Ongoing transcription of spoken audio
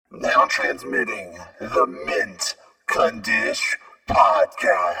transmitting the Mint Condish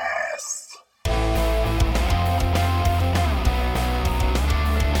Podcast.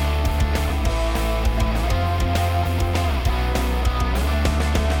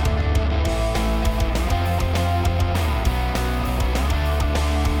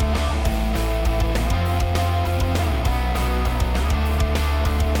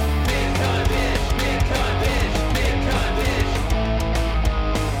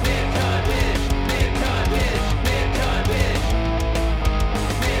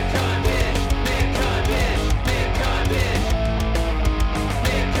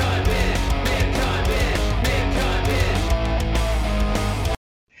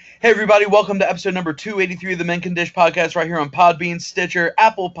 Hey everybody, welcome to episode number 283 of the Mint Condish Podcast right here on Podbean, Stitcher,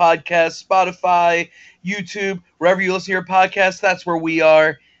 Apple Podcasts, Spotify, YouTube, wherever you listen to your podcast, that's where we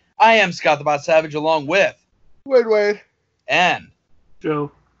are. I am Scott the Bot Savage along with Wade. And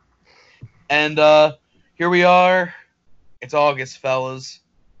Joe. And here we are. It's August, fellas.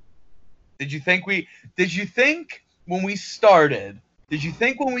 Did you think when we started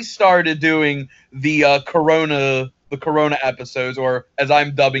doing the Corona episodes, or as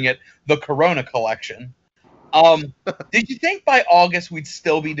I'm dubbing it, the Corona collection. Did you think by August we'd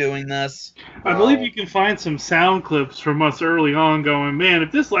still be doing this? I believe you can find some sound clips from us early on going, man,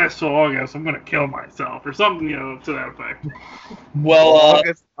 if this lasts till August, I'm going to kill myself, or something, to that effect. Well,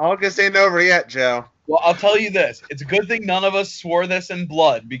 August ain't over yet, Joe. Well, I'll tell you this. It's a good thing none of us swore this in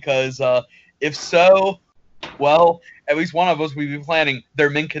blood, because if so, well, at least one of us would be planning their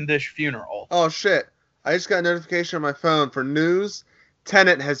Mint Condish funeral. Oh, shit. I just got a notification on my phone for news.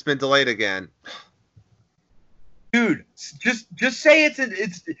 Tenet has been delayed again. Dude, just say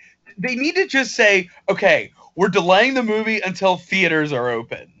it's they need to just say, okay, we're delaying the movie until theaters are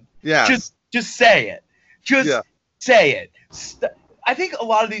open. Yeah. Just say it. Say it. I think a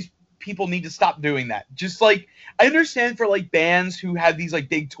lot of these people need to stop doing that. Just like, I understand for like bands who have these like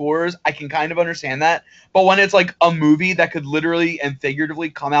big tours, I can kind of understand that. But when it's like a movie that could literally and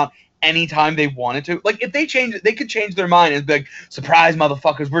figuratively come out anytime they wanted to, like if they change it, they could change their mind and be like, surprise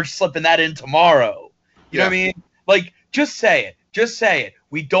motherfuckers, we're slipping that in tomorrow. You know what I mean? Like, just say it. Just say it.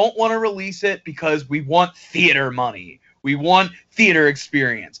 We don't want to release it because we want theater money. We want theater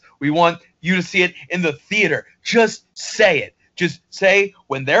experience. We want you to see it in the theater. Just say it. Just say,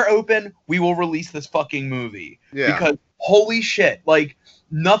 when they're open, we will release this fucking movie. Yeah. Because holy shit, like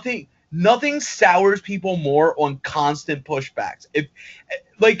nothing sours people more on constant pushbacks. If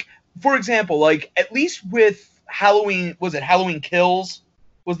like, for example, like at least with Halloween, was it Halloween Kills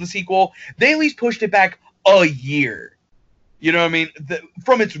was the sequel? They at least pushed it back a year. You know what I mean?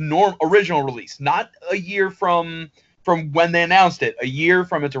 From its original release, not a year from when they announced it, a year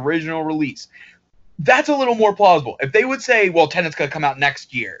from its original release. That's a little more plausible. If they would say, well, Tenet's going to come out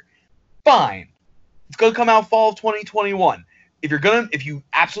next year, fine. It's going to come out fall of 2021. If you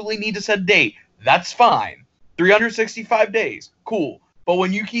absolutely need to set a date, that's fine. 365 days, cool. But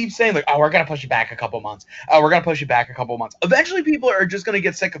when you keep saying, like, oh, we're going to push it back a couple months. Oh, we're going to push it back a couple months. Eventually people are just going to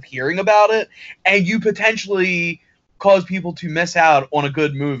get sick of hearing about it, and you potentially cause people to miss out on a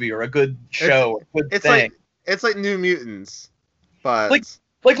good movie or a good show or a good thing. It's like New Mutants, but... Like,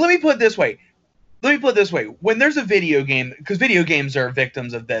 let me put it this way. When there's a video game, because video games are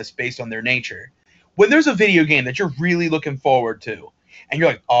victims of this based on their nature. When there's a video game that you're really looking forward to, and you're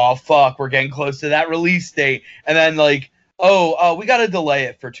like, oh, fuck, we're getting close to that release date, and then, like, we got to delay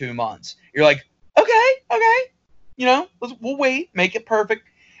it for 2 months. You're like, okay, we'll wait, make it perfect.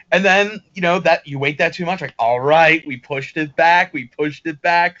 And then, that you wait that 2 months, like, all right, we pushed it back.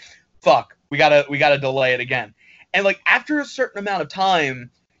 Fuck, we gotta delay it again. And like after a certain amount of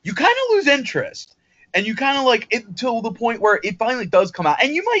time, you kind of lose interest. And you kind of like it till the point where it finally does come out.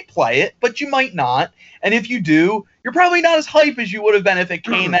 And you might play it, but you might not. And if you do, you're probably not as hype as you would have been if it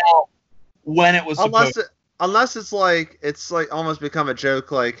came out when it was supposed to. Unless it's like almost become a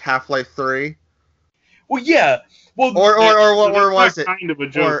joke, like Half-Life 3. Well, yeah. Well, or was it? Kind of a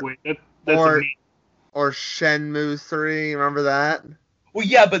joke. Or Shenmue 3. Remember that? Well,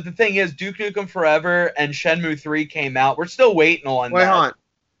 yeah, but the thing is, Duke Nukem Forever and Shenmue 3 came out. We're still waiting on that. Wait, hold on.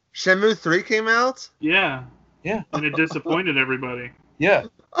 Shenmue 3 came out? Yeah. Yeah. And it disappointed everybody. Yeah.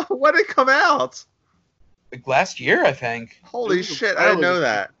 When did it come out? Like last year, I think. Holy shit, I didn't know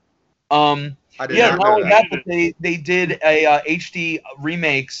that. Not only that, but they did a HD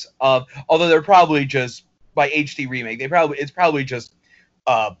remakes of, although they're probably just by HD remake. It's probably just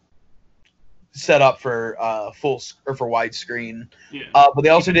set up for full or for widescreen. Yeah. But they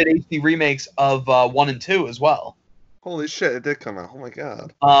also did HD remakes of 1 and 2 as well. Holy shit, it did come out. Oh my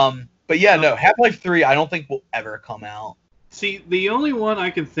god. But yeah, no, Half-Life 3 I don't think will ever come out. See, the only one I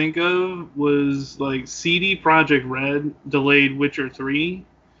can think of was like CD Projekt Red delayed Witcher 3,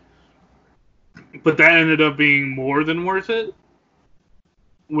 but that ended up being more than worth it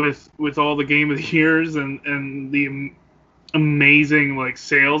with all the Game of the Years and the amazing like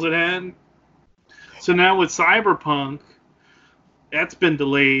sales it had. So now with Cyberpunk, that's been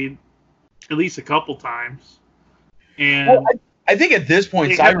delayed at least a couple times, and Well, I think at this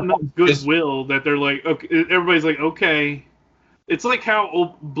point, they have enough Cyberpunk is goodwill that they're like, okay, everybody's like, okay. It's like how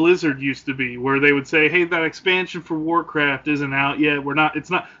old Blizzard used to be, where they would say, "Hey, that expansion for Warcraft isn't out yet. We're not. It's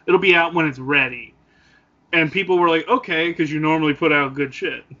not. It'll be out when it's ready." And people were like, "Okay," because you normally put out good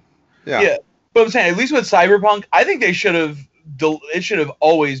shit. Yeah. But I'm saying, at least with Cyberpunk, I think they should have. It should have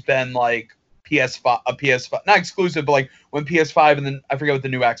always been like PS5, not exclusive, but like when PS5 and then I forget what the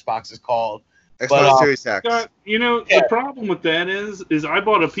new Xbox is called. Xbox Series X. Scott, Yeah. the problem with that is I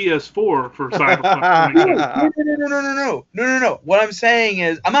bought a PS4 for Cyberpunk 2020. No. What I'm saying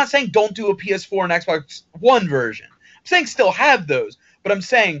is, I'm not saying don't do a PS4 and Xbox One version. I'm saying still have those, but I'm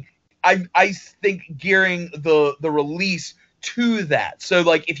saying I think gearing the release to that. So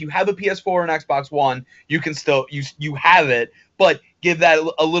like if you have a PS4 and Xbox One, you can still you have it, but give that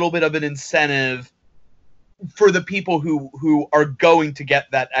a little bit of an incentive for the people who are going to get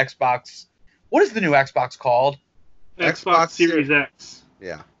that Xbox. What is the new Xbox called? Xbox Series X.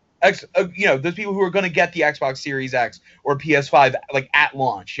 Yeah. Those people who are going to get the Xbox Series X or PS5 like at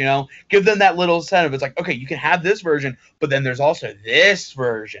launch, give them that little incentive. It's like, okay, you can have this version, but then there's also this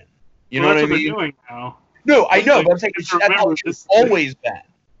version. You know what I mean? That's what they're doing now. No, I know, but I'm saying Just that's how remember, it's always been.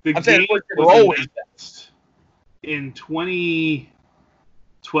 I'm saying it's was always been. announced in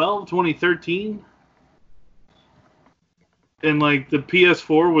 2012, 2013. And like the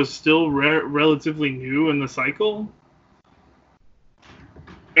PS4 was still relatively new in the cycle.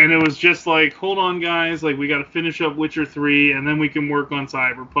 And it was just like, hold on, guys, like we got to finish up Witcher 3, and then we can work on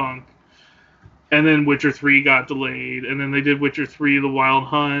Cyberpunk. And then Witcher 3 got delayed, and then they did Witcher 3: The Wild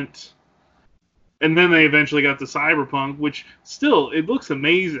Hunt. And then they eventually got to Cyberpunk, which still, it looks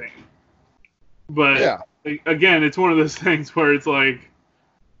amazing. But again, it's one of those things where it's like,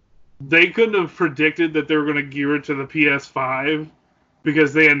 they couldn't have predicted that they were going to gear it to the PS5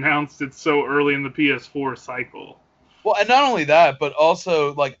 because they announced it so early in the PS4 cycle. Well, and not only that, but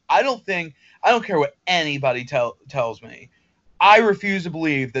also, like, I don't care what anybody tells me. I refuse to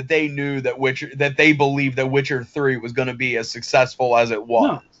believe that they knew that they believed that Witcher 3 was going to be as successful as it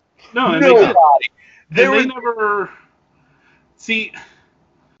was. No, and nobody. They never. See,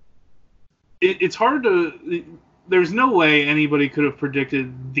 it's hard to. There's no way anybody could have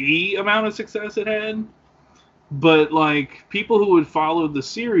predicted the amount of success it had. But, like, people who had followed the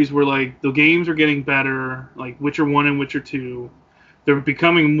series were like, the games are getting better, like Witcher 1 and Witcher 2. They're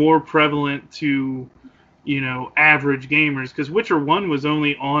becoming more prevalent to, average gamers. Because Witcher 1 was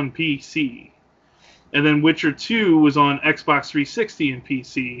only on PC. And then Witcher 2 was on Xbox 360 and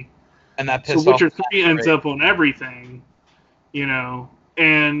PC. And that pissed so off. Witcher 3 ends up on everything,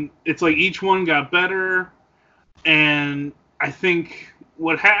 And it's like each one got better. And I think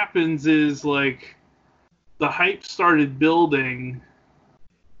what happens is, like, the hype started building.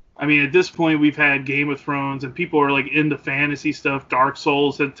 I mean, at this point, we've had Game of Thrones, and people are, like, into fantasy stuff. Dark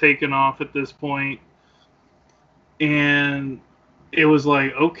Souls had taken off at this point. And it was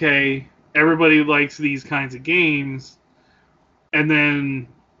like, okay, everybody likes these kinds of games. And then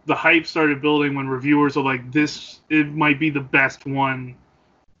the hype started building when reviewers are like, it might be the best one,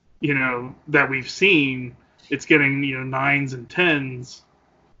 that we've seen. It's getting, 9s and 10s.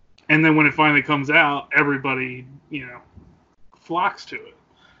 And then when it finally comes out, everybody, flocks to it.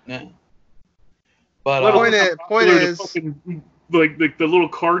 Yeah. But The point is, fucking, like the little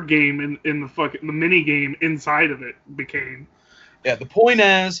card game in the mini game inside of it became. Yeah, the point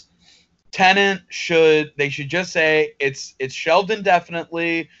is, Tenet should just say it's shelved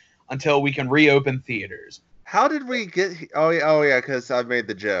indefinitely until we can reopen theaters. how did we get? Oh yeah, because I made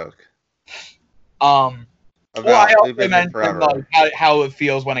the joke. Well, I we've also been here mentioned forever. like how it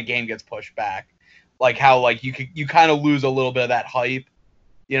feels when a game gets pushed back, like how like you kind of lose a little bit of that hype,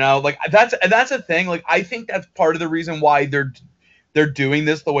 like that's a thing. Like I think that's part of the reason why they're doing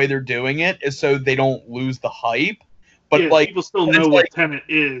this the way they're doing it is so they don't lose the hype. But yeah, like people still know what Tenet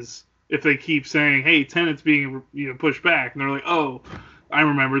is if they keep saying, "Hey, Tenet's being pushed back," and they're like, "Oh, I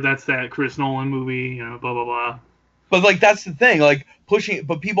remember that's that Chris Nolan movie," blah blah blah. But like that's the thing, like pushing.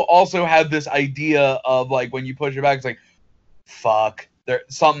 But people also have this idea of like when you push it back, it's like, fuck,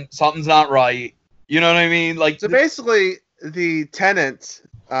 something's not right. You know what I mean? Like So basically, the Tenet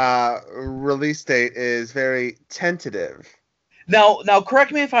release date is very tentative. now,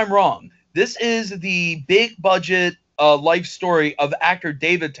 correct me if I'm wrong. This is the big budget life story of actor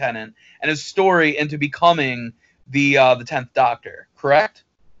David Tennant and his story into becoming the 10th Doctor. Correct?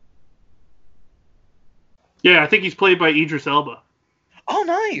 Yeah, I think he's played by Idris Elba. Oh,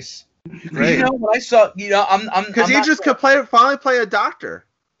 nice. Great. You know, when I saw, I'm Because I'm not Idris sure. could finally play a doctor.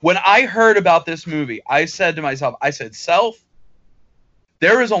 When I heard about this movie, I said to myself, Self,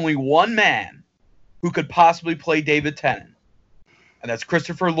 there is only one man who could possibly play David Tennant, and that's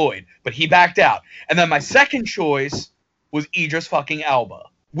Christopher Lloyd, but he backed out. And then my second choice was Idris fucking Elba,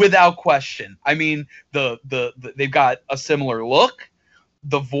 without question. I mean, they've got a similar look.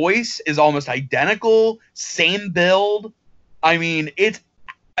 The voice is almost identical, same build. I mean, it's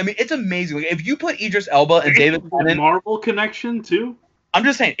amazing. Like, if you put Idris Elba and David Tennant, Marvel connection too. I'm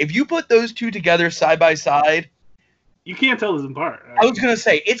just saying, if you put those two together side by side, You can't tell this apart. I was gonna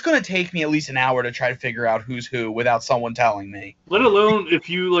say it's gonna take me at least an hour to try to figure out who's who without someone telling me. Let alone if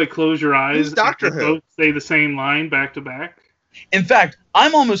you like close your eyes Who's Doctor and they Who? both say the same line back to back. In fact,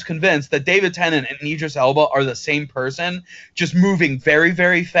 I'm almost convinced that David Tennant and Idris Elba are the same person, just moving very,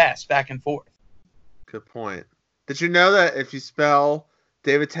 very fast back and forth. Good point. Did you know that if you spell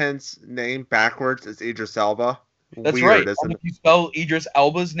David Tennant's name backwards, it's Idris Elba? That's Weird, right. isn't And it? if you spell Idris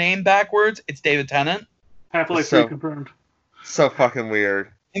Elba's name backwards, it's David Tennant. Half-Life So- 3 confirmed. So fucking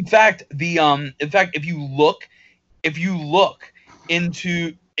weird. In fact, if you look in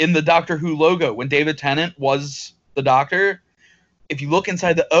the Doctor Who logo when David Tennant was the Doctor, if you look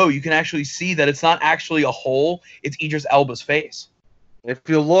inside the O, you can actually see that it's not actually a hole; it's Idris Elba's face. If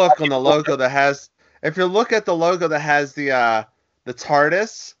you look on the logo that has, if you look at the logo that has the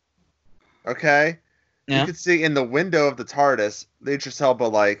TARDIS, okay, Yeah. you can see in the window of the TARDIS, Idris Elba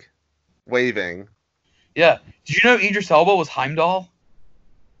like waving. Yeah. Did you know Idris Elba was Heimdall?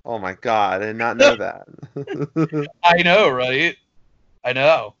 Oh my god, I did not know that. I know, right? I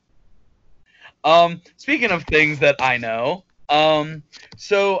know. Speaking of things that I know,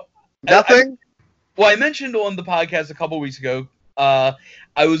 so Nothing? I mentioned on the podcast a couple weeks ago, I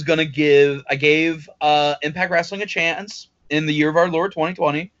gave Impact Wrestling a chance in the year of our Lord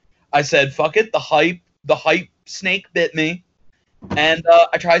 2020. I said, fuck it, the hype snake bit me. And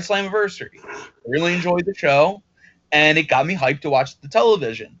I tried Slammiversary. I really enjoyed the show, and it got me hyped to watch the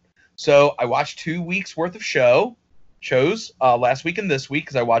television. So I watched 2 weeks worth of shows last week and this week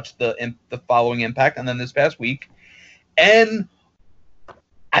because I watched the following Impact and then this past week, and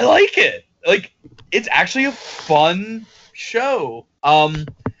I like it. Like, it's actually a fun show. I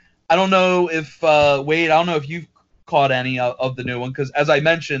don't know if Wade, I don't know if you've caught any of the new one because, as I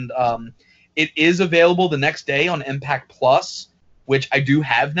mentioned, it is available the next day on Impact Plus, which I do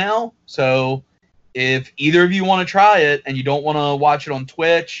have now. So if either of you want to try it and you don't want to watch it on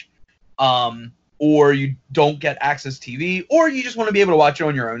Twitch, or you don't get Access TV, or you just want to be able to watch it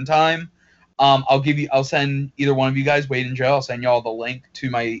on your own time, I'll send either one of you guys, Wade and Joe, I'll send y'all the link to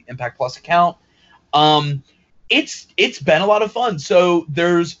my Impact Plus account. It's been a lot of fun. So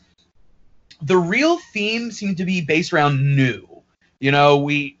the real theme seems to be based around new. You know,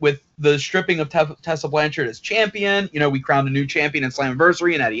 with the stripping of Tessa Blanchard as champion, you know, we crowned a new champion in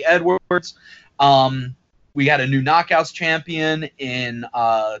Slammiversary and Eddie Edwards. We had a new Knockouts champion in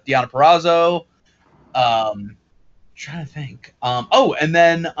Deonna Purrazzo. Trying to think. And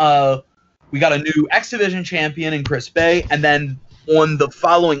then we got a new X Division champion in Chris Bay. And then on the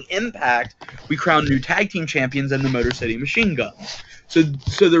following Impact, we crowned new tag team champions in the Motor City Machine Guns. So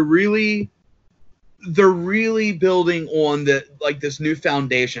they're really building on this new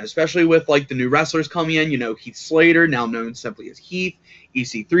foundation, especially with like the new wrestlers coming in. You know, Heath Slater, now known simply as Heath.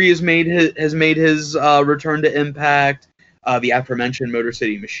 EC3 has made his return to Impact. The aforementioned Motor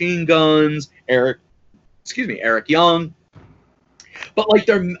City Machine Guns, Eric Young. But like,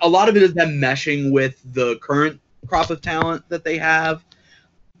 a lot of it is them meshing with the current crop of talent that they have,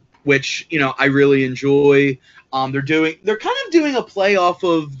 which, you know, I really enjoy. They're kind of doing a play off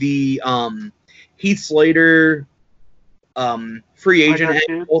of the Heath Slater free agent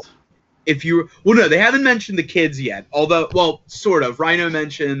angle. No, they haven't mentioned the kids yet. Although, well, sort of. Rhino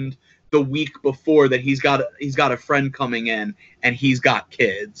mentioned the week before that he's got a friend coming in and he's got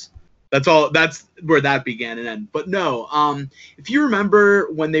kids. That's all. That's where that began and ended. But no, if you remember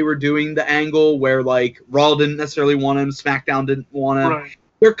when they were doing the angle where like Raw didn't necessarily want him, SmackDown didn't want him. Right.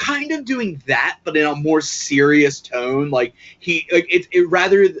 They're kind of doing that, but in a more serious tone. Like he's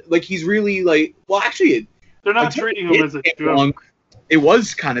really like. Well, actually, They're not treating him as a joke. It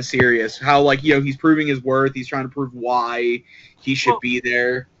was kind of serious. How, like, you know, he's proving his worth. He's trying to prove why he should be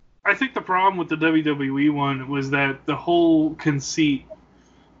there. I think the problem with the WWE one was that the whole conceit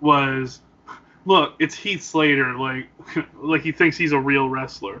was, look, it's Heath Slater, like he thinks he's a real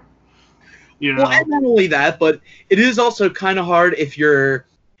wrestler. You know? Well, and not only that, but it is also kind of hard if you're.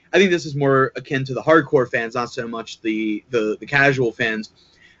 I think this is more akin to the hardcore fans, not so much the casual fans.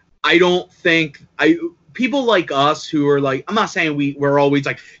 I don't think people like us who are like, I'm not saying we're always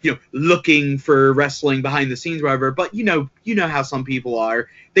like, looking for wrestling behind the scenes, or whatever, but you know how some people are.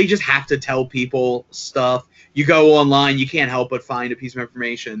 They just have to tell people stuff. You go online, you can't help but find a piece of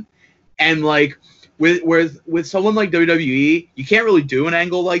information. And like with someone like WWE, you can't really do an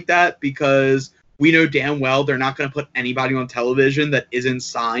angle like that because we know damn well they're not going to put anybody on television that isn't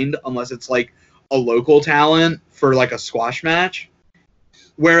signed unless it's like a local talent for like a squash match.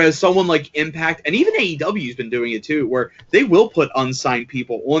 Whereas someone like Impact, and even AEW's been doing it too, where they will put unsigned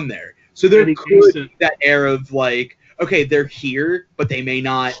people on there. So there could be that air of like, okay, they're here, but they may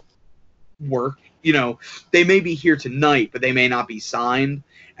not work. They may be here tonight, but they may not be signed.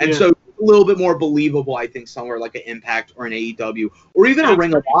 And so a little bit more believable, I think, somewhere like an Impact or an AEW or even a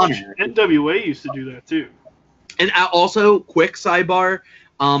Ring of Honor. NWA used to do that too. And also, quick sidebar,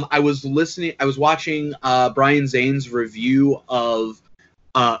 I was watching Brian Zane's review of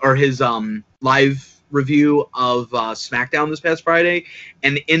or his live review of SmackDown this past Friday,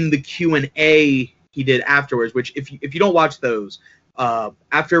 and in the Q&A he did afterwards, which if you don't watch those,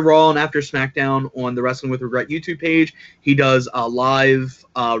 after Raw and after SmackDown on the Wrestling with Regret YouTube page, he does live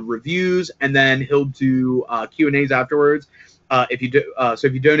reviews, and then he'll do Q&As afterwards. If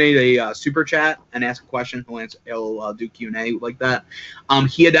you donate a super chat and ask a question, he'll do Q&A like that.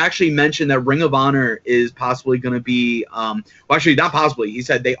 He had actually mentioned that Ring of Honor is possibly going to be, well, actually not possibly. He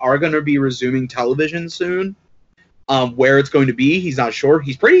said they are going to be resuming television soon. Where it's going to be, he's not sure.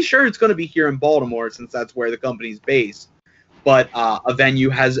 He's pretty sure it's going to be here in Baltimore since that's where the company's based. But a venue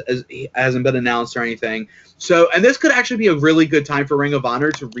hasn't been announced or anything. So, and this could actually be a really good time for Ring of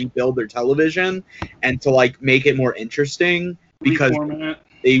Honor to rebuild their television and to like make it more interesting because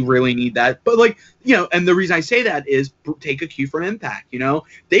they really need that. But like, and the reason I say that is take a cue from Impact.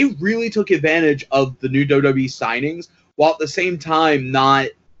 They really took advantage of the new WWE signings while at the same time not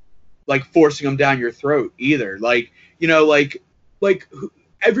like forcing them down your throat either. Like,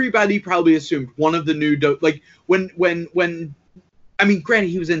 everybody probably assumed one of the new when I mean, granted,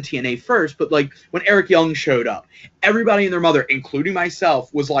 he was in TNA first, but like when Eric Young showed up, everybody and their mother, including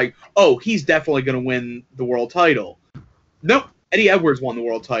myself, was like, "Oh, he's definitely going to win the world title." Nope, Eddie Edwards won the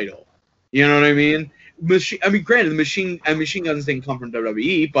world title. You know what I mean? Granted, the Machine Guns didn't come from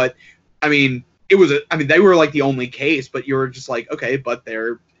WWE, but I mean, they were like the only case. But you were just like, okay, but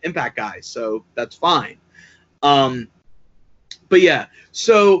they're Impact guys, so that's fine. But yeah,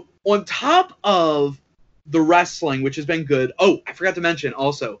 so on top of the wrestling, which has been good. Oh, I forgot to mention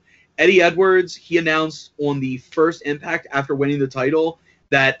also, Eddie Edwards, he announced on the first Impact after winning the title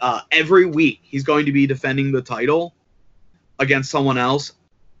that every week he's going to be defending the title against someone else.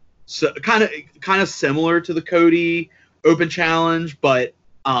 So kind of similar to the Cody Open Challenge, but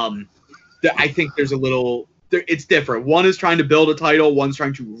I think there's a little. It's different. One is trying to build a title. One's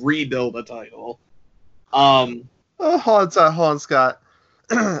trying to rebuild a title. Hold on, Scott.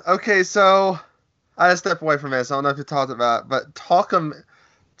 Okay, so I had to step away from this. I don't know if you talked about it, but Talk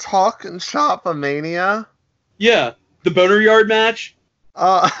and Shop Mania. Yeah, the Boneyard match.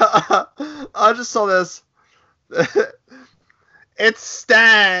 I just saw this. It's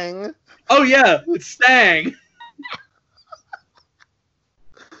Stang. Oh yeah, it's Stang.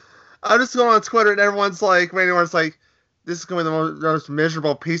 I'm just going on Twitter and everyone's like, this is going to be the most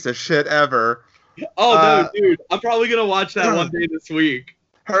miserable piece of shit ever. Oh no, dude! I'm probably gonna watch that one day this week.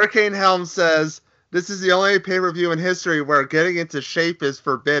 Hurricane Helm says this is the only pay-per-view in history where getting into shape is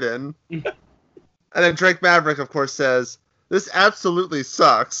forbidden. And then Drake Maverick, of course, says this absolutely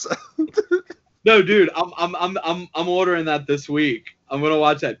sucks. No, dude, I'm ordering that this week. I'm gonna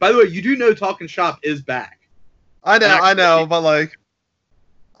watch that. By the way, you do know Talk and Shop is back. I know, but like,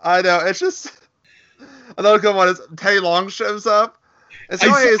 I know it's just another good one is Teddy Long shows up. And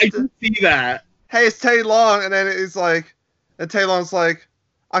so I can see that. Hey, it's Teddy Long, and then it's like, and Teddy Long's like,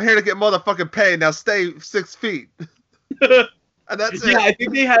 I'm here to get motherfucking paid. Now stay 6 feet. And that's it. Yeah, I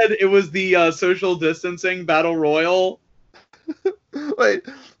think it was the social distancing battle royal. Wait,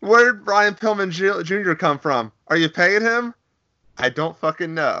 where did Brian Pillman Jr. come from? Are you paying him? I don't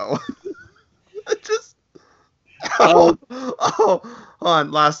fucking know. Just hold on,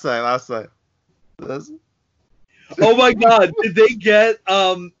 last thing. Oh my god, did they get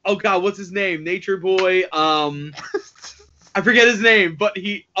oh god, what's his name? Nature Boy, I forget his name, but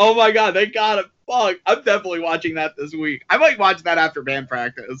oh my god, they got it. Fuck, I'm definitely watching that this week. I might watch that after band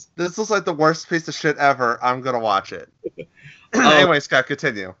practice. This looks like the worst piece of shit ever. I'm gonna watch it. Anyway, Scott,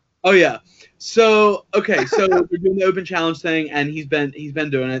 continue. Oh yeah. So okay, so we're doing the open challenge thing, and he's been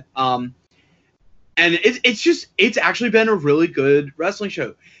doing it. And it's actually been a really good wrestling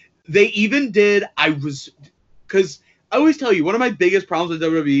show. They even did, because I always tell you, one of my biggest problems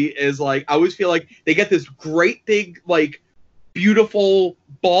with WWE is, like, I always feel like they get this great big, like, beautiful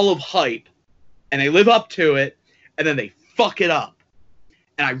ball of hype, and they live up to it, and then they fuck it up.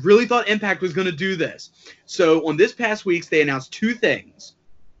 And I really thought Impact was going to do this. So on this past week's, they announced two things.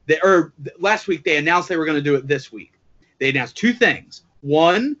 Last week, they announced they were going to do it this week. They announced two things.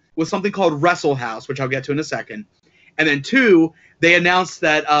 One was something called Wrestle House, which I'll get to in a second. And then two, they announced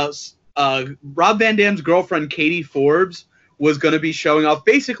that Rob Van Dam's girlfriend, Katie Forbes, was going to be showing off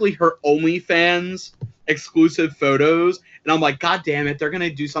basically her OnlyFans exclusive photos. And I'm like, God damn it, they're going to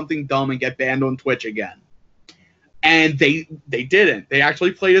do something dumb and get banned on Twitch again. And they didn't. They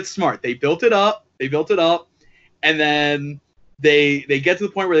actually played it smart. They built it up. And then they get to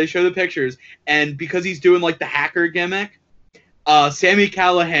the point where they show the pictures. And because he's doing, like, the hacker gimmick, Sami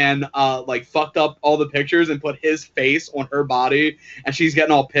Callihan like fucked up all the pictures and put his face on her body, and she's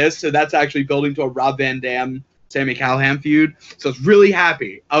getting all pissed. So that's actually building to a Rob Van Dam Sami Callihan feud. So it's really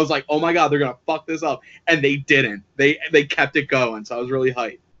happy. I was like, oh my god, they're gonna fuck this up, and they didn't. They kept it going. So I was really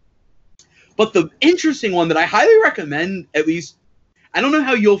hyped. But the interesting one that I highly recommend, at least, I don't know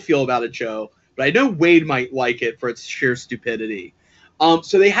how you'll feel about it, Joe, but I know Wade might like it for its sheer stupidity.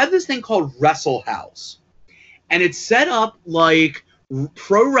 So they had this thing called Wrestle House. And it's set up like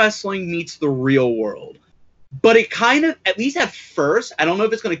pro wrestling meets the real world. But it kind of, at least at first, I don't know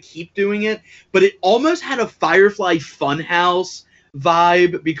if it's going to keep doing it, but it almost had a Firefly Funhouse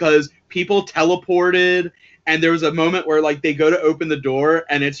vibe because people teleported, and there was a moment where, like, they go to open the door,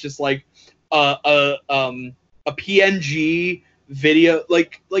 and it's just like a PNG video,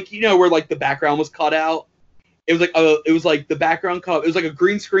 like you know, where, like, the background was cut out. It was like the background cut. It was like a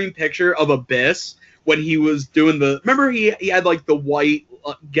green screen picture of Abyss when he was doing remember he had, like, the white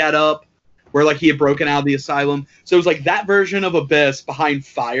getup where, like, he had broken out of the asylum. So it was like that version of Abyss behind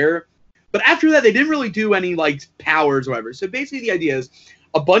fire. But after that, they didn't really do any, like, powers or whatever. So basically the idea is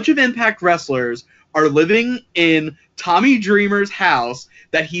a bunch of Impact wrestlers are living in Tommy Dreamer's house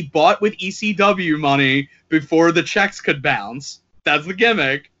that he bought with ECW money before the checks could bounce. That's the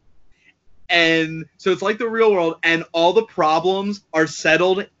gimmick. And so it's like the real world, and all the problems are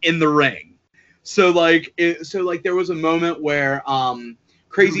settled in the ring. So like there was a moment where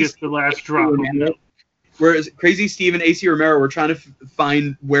Crazy Steve, the last drop, whereas Crazy Steve and AC Romero were trying to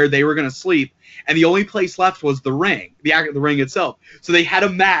find where they were going to sleep, and the only place left was the ring, the ring itself. So they had a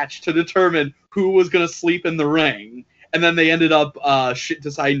match to determine who was going to sleep in the ring, and then they ended up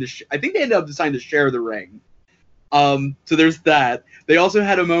deciding to share the ring. So there's that. They also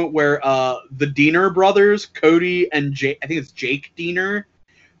had a moment where the Diener brothers, Cody and Jake, I think it's Jake Diener,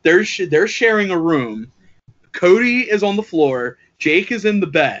 they're sharing a room. Cody is on the floor, Jake is in the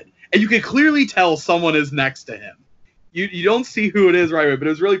bed, and you can clearly tell someone is next to him. You don't see who it is right away, but it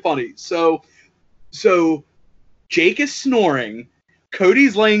was really funny. So Jake is snoring.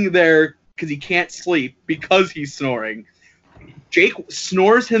 Cody's laying there because he can't sleep because he's snoring. Jake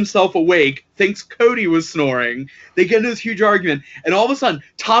snores himself awake, thinks Cody was snoring. They get into this huge argument, and all of a sudden,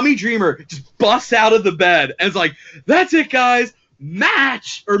 Tommy Dreamer just busts out of the bed and is like, "That's it, guys,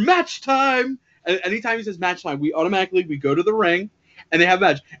 match time!" And anytime he says match time, we go to the ring, and they have a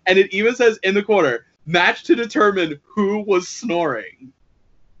match. And it even says in the corner, match to determine who was snoring.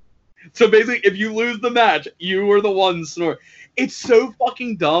 So basically, if you lose the match, you were the one snoring. It's so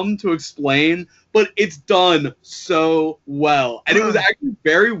fucking dumb to explain, but it's done so well. And it was actually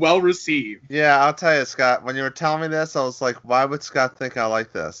very well received. Yeah, I'll tell you, Scott, when you were telling me this, I was like, why would Scott think I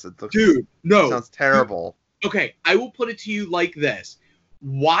like this? It sounds terrible. Okay, I will put it to you like this.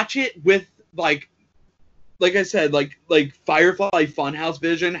 Watch it with, like I said, like Firefly Funhouse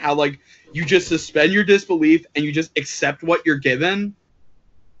vision, how, like, you just suspend your disbelief and you just accept what you're given.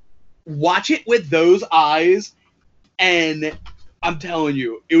 Watch it with those eyes, and I'm telling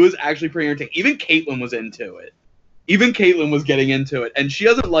you, it was actually pretty entertaining. Even Caitlyn was into it. Even Caitlyn was getting into it, and she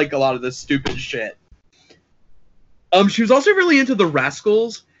doesn't like a lot of this stupid shit. She was also really into the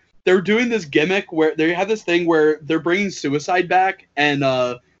Rascals. They're doing this gimmick where they have this thing where they're bringing Suicide back, and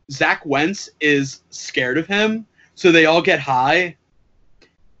Zach Wentz is scared of him, so they all get high,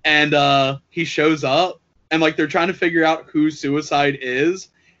 and he shows up, and, like, they're trying to figure out who Suicide is,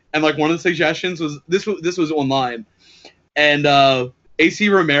 and, like, one of the suggestions was this was online, and AC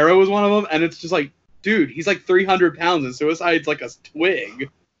Romero was one of them, and it's just like, dude, he's like 300 pounds, and Suicide's like a twig.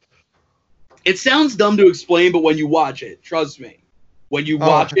 It sounds dumb to explain, but when you watch it, trust me, when you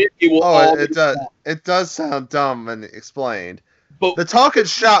watch it, it will. It does sound dumb and explained. But the talking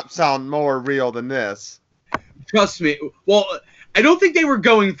shop sound more real than this. Trust me. Well, I don't think they were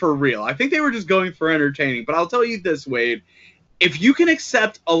going for real. I think they were just going for entertaining. But I'll tell you this, Wade. If you can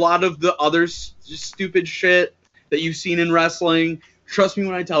accept a lot of the other stupid shit that you've seen in wrestling, trust me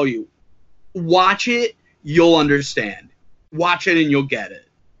when I tell you, watch it, you'll understand. Watch it and you'll get it.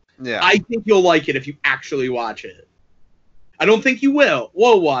 Yeah. I think you'll like it if you actually watch it. I don't think you will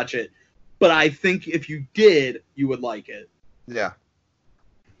watch it, but I think if you did, you would like it. Yeah.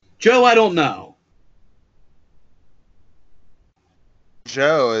 Joe, I don't know.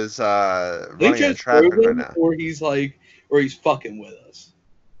 Joe is running in traffic right now. Or he's fucking with us.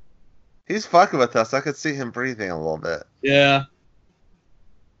 He's fucking with us. I could see him breathing a little bit. Yeah.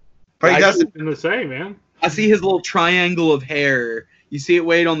 But he doesn't. Nothing to say, man. I see his little triangle of hair. You see it,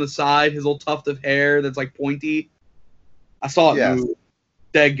 Wade, on the side? His little tuft of hair that's like pointy. I saw it move.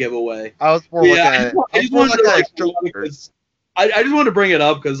 Dead giveaway. I was more looking at it. I just wanted to bring it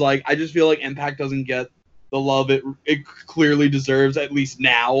up because like I just feel like Impact doesn't get the love it clearly deserves, at least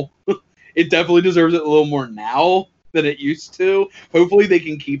now. It definitely deserves it a little more now than it used to. Hopefully they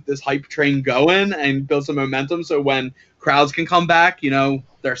can keep this hype train going and build some momentum so when crowds can come back, you know,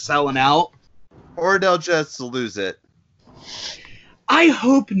 they're selling out. Or they'll just lose it. I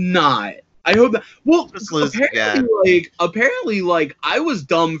hope not. I hope that. Well, just lose again. Apparently, I was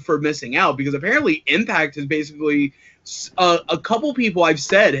dumb for missing out because apparently Impact has basically a couple people I've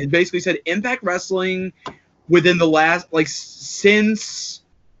said had basically said Impact Wrestling within the last since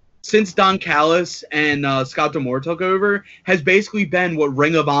Don Callis and Scott D'Amore took over has basically been what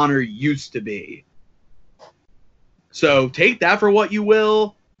Ring of Honor used to be. So take that for what you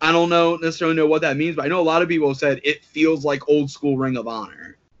will. I don't necessarily know what that means, but I know a lot of people have said it feels like old school Ring of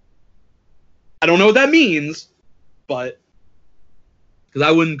Honor. I don't know what that means, but because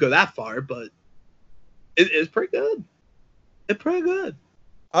I wouldn't go that far, but it's pretty good. It's pretty good.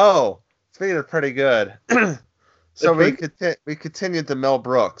 Oh, speaking of pretty good, so we continued the Mel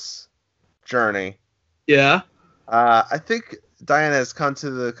Brooks journey. Yeah. I think Diana has come to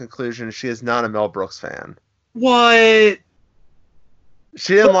the conclusion she is not a Mel Brooks fan. What?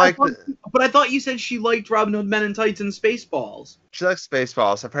 She didn't But I thought you said she liked Robin Hood Men in Tights and Spaceballs. She likes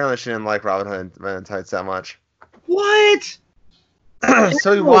Spaceballs. Apparently she didn't like Robin Hood Men in Tights that much. What?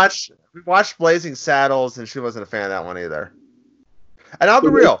 So we watched Blazing Saddles, and she wasn't a fan of that one either. And I'll be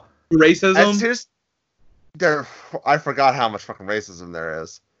real. Racism? I forgot how much fucking racism there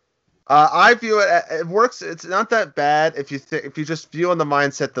is. I view it works. It's not that bad if you just view on the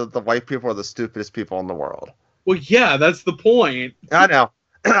mindset that the white people are the stupidest people in the world. Well, yeah, that's the point. I know,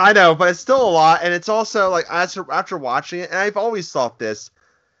 but it's still a lot, and it's also like after watching it, and I've always thought this.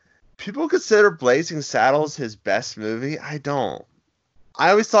 People consider Blazing Saddles his best movie. I don't.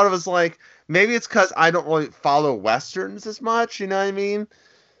 I always thought it was like maybe it's because I don't really follow westerns as much. You know what I mean?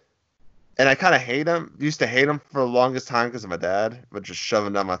 And I kind of hate him. Used to hate him for the longest time because of my dad, but just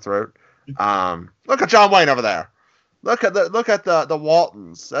shoving down my throat. Look at John Wayne over there. Look at the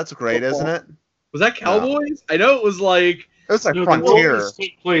Waltons. That's great, isn't it? Was that Cowboys? No. I know it was like... It was like Frontier. The Waltons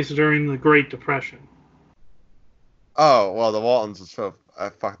took place during the Great Depression. Oh, well, the Waltons was so...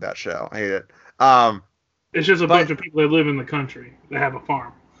 fuck that show. I hate it. It's just a bunch of people that live in the country that have a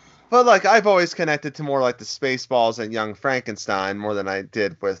farm. But, like, I've always connected to more like the Spaceballs and Young Frankenstein more than I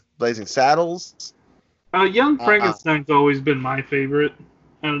did with Blazing Saddles. Young Frankenstein's always been my favorite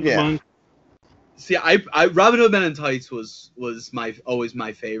out of the bunch. See, I Robin Hood Men in Tights was always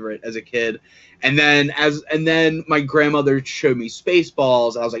my favorite as a kid, and then my grandmother showed me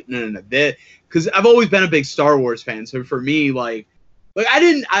Spaceballs. I was like, no, because I've always been a big Star Wars fan. So for me, like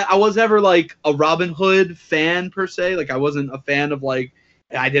I was never like a Robin Hood fan per se. Like I wasn't a fan of like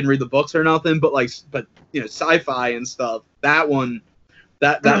I didn't read the books or nothing, but you know, sci-fi and stuff. That one.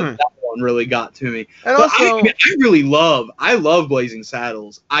 That one really got to me. And but also, I love Blazing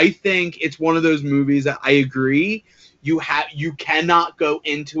Saddles. I think it's one of those movies that I agree you cannot go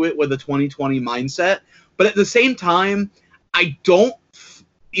into it with a 2020 mindset. But at the same time, I don't.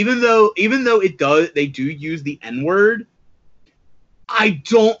 Even though they do use the N-word, I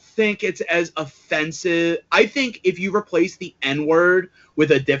don't think it's as offensive. I think if you replace the N-word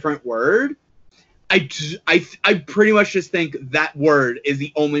with a different word, I pretty much just think that word is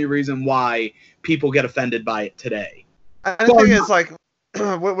the only reason why people get offended by it today. And the thing is, like,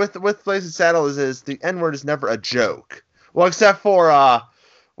 with Blazing Saddles is the N-word is never a joke. Well, except for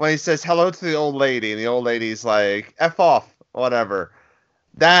when he says hello to the old lady, and the old lady's like, F off, whatever.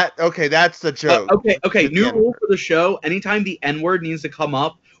 That's the joke. Okay. New rule for the show. Anytime the N-word needs to come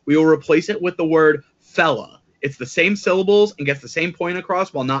up, we will replace it with the word fella. It's the same syllables and gets the same point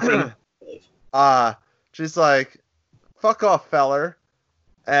across while not being she's like, fuck off, feller.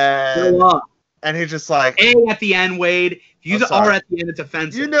 And And he's just like, A at the end, Wade. If you use sorry. R at the end, it's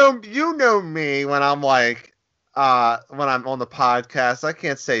offensive. you know me when I'm like, when I'm on the podcast, I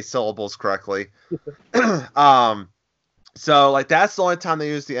can't say syllables correctly. So like that's the only time they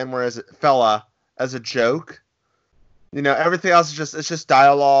use the N-word as fella as a joke. You know, everything else is just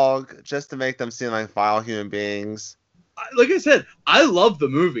dialogue, just to make them seem like vile human beings. Like I said, I love the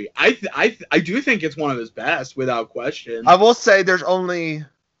movie. I do think it's one of his best, without question. I will say there's only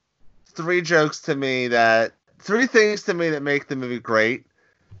three things to me that make the movie great.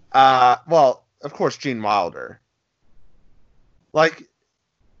 Well, of course, Gene Wilder. Like,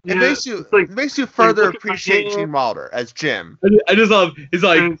 it makes you further look at my appreciate hand. Gene Wilder as Jim. I just love. He's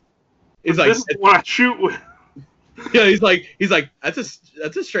like, This is what I shoot with. yeah. He's like, that's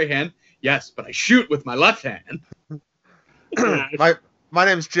a straight hand. Yes, but I shoot with my left hand. My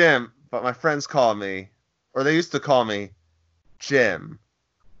name's Jim, but my friends call me, or they used to call me, Jim.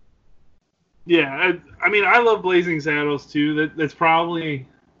 Yeah, I mean, I love Blazing Saddles too. That's probably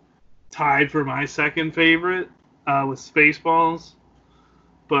tied for my second favorite with Spaceballs.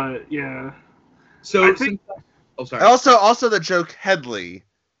 But yeah, So, I think- oh sorry. Also the joke Headley.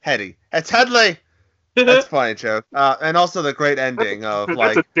 It's Headley. That's a funny joke. And also the great ending of that's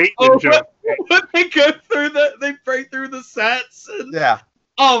like, a David Oh, joke. when they go through they break through the sets. And, yeah,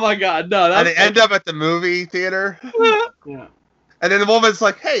 oh my god, no! and That's they end up at the movie theater. Yeah. And then the woman's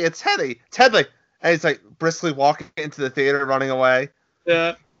like, "Hey, it's Headley. It's Headley." And he's like briskly walking into the theater, running away.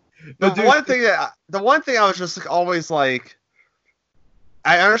 yeah. The But dude, one thing I was just like, always like,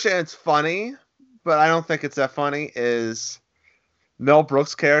 I understand it's funny, but I don't think it's that funny. Is Mel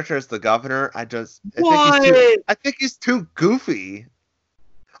Brooks' character as the governor? I think he's too goofy.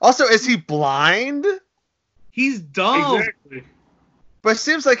 Also, is he blind? he's dumb. Exactly. But it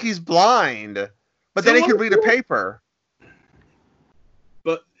seems like he's blind. But then he can read a paper.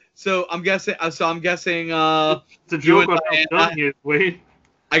 So I'm guessing. It's a joke on how dumb he is, Wade.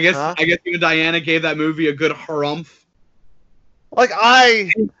 I guess Huh? you and Diana gave that movie a good harumph. Like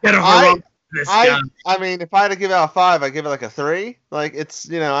I Get a harumph. This guy. I mean, if I had to give it out of 5, I'd give it like a 3. Like it's,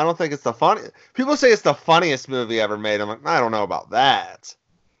 I don't think it's the funny. People say it's the funniest movie ever made. I'm like, I don't know about that.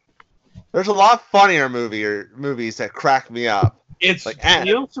 There's a lot funnier movies that crack me up. It's Like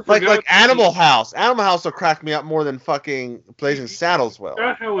You also like forgot Animal House. Animal House will crack me up more than fucking Blazing Saddles will.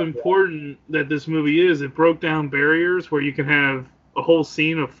 forgot how important that this movie is. It broke down barriers where you can have a whole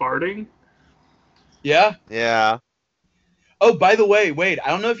scene of farting. yeah. Yeah. Oh, by the way, Wade, I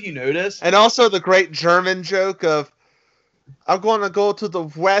don't know if you noticed. And also the great German joke of, I'm going to go to the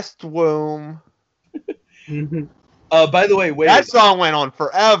West Womb. By the way, Wade, That song went on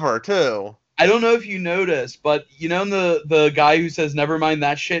forever, too. I don't know if you noticed, but the guy who says "Never mind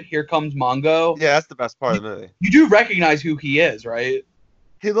that shit, here comes Mongo." Yeah, that's the best part of the movie. You do recognize who he is, right?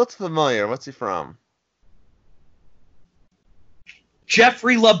 He looks familiar. What's he from?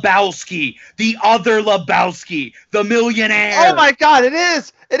 Jeffrey Lebowski, the other Lebowski, the millionaire. Oh my god, it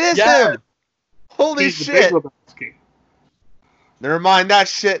is! It is Yeah. him! Holy He's the shit! Big Lebowski. Never mind that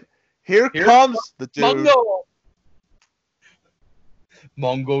shit. Here Here comes the dude. Mongo.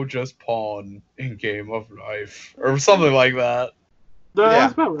 Mongo just pawn in Game of Life, or something like that.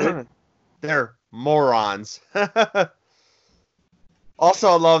 That's about right. They're morons. Also,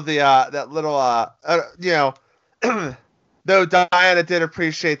 I love the that little though Diana did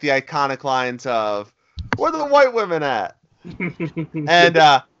appreciate the iconic lines of "Where the white women at?"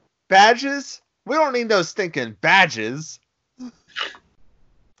 and badges. We don't need those stinking badges.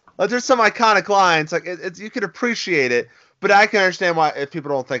 Like, there's some iconic lines. Like it's you can appreciate it, but I can understand why if people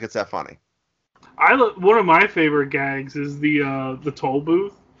don't think it's that funny. One of my favorite gags is the toll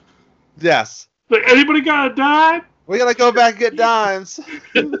booth. Yes, Like, anybody got a dime? we gotta go back and get dimes.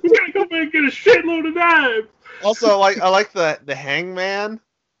 We gotta go back and get a shitload of dimes. Also, I like the hangman.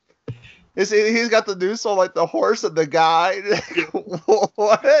 He's got the noose on like the horse and the guy.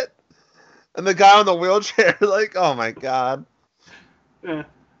 What? And the guy on the wheelchair. Like, oh my god. Yeah.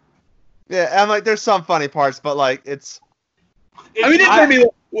 Yeah, and like there's some funny parts, but like it's. I mean, it made me.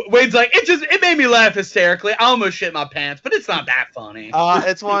 Wade's like, it made me laugh hysterically. I almost shit my pants, but it's not that funny.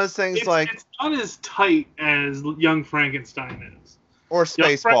 It's one of those things It's not as tight as Young Frankenstein is. or Young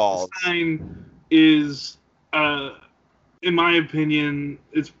Spaceballs. Frankenstein is, in my opinion,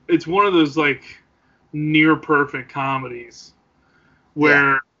 it's one of those like near perfect comedies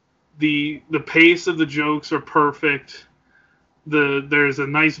where the pace of the jokes are perfect. There's a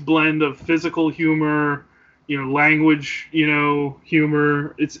nice blend of physical humor, language,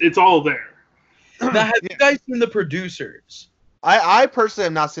 humor. It's all there. Now, have you guys seen The Producers? I personally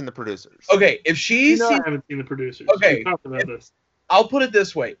have not seen The Producers. Okay, if she's I seen, haven't seen The Producers. Okay. We talked about this. I'll put it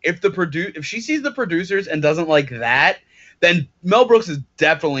this way: if she sees the producers and doesn't like that, then Mel Brooks is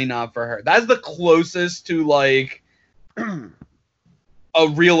definitely not for her. That's the closest to like a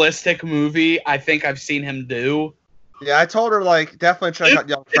realistic movie I think I've seen him do. Yeah, I told her like definitely check out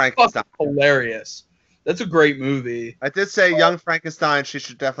Young Frankenstein. It's hilarious. That's a great movie. I did say Young Frankenstein she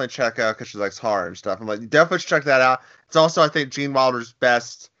should definitely check out because she likes horror and stuff. I'm like, you definitely should check that out. It's also I think Gene Wilder's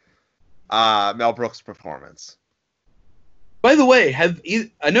best Mel Brooks performance. By the way,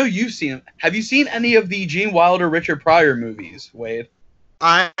 I know you've seen. Have you seen any of the Gene Wilder, Richard Pryor movies, Wade?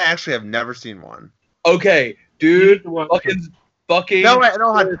 I actually have never seen one. Okay, dude, fucking. No, wait,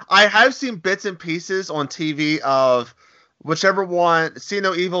 no, I have seen bits and pieces on TV of whichever one. See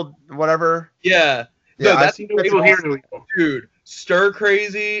No Evil, whatever. Yeah. Yeah, No, that's Evil, Hear No Evil. Dude, Stir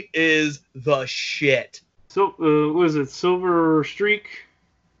Crazy is the shit. So, what is it? Silver Streak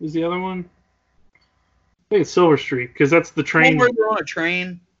is the other one? I think it's Silver Streak, because that's the train. Where they're on a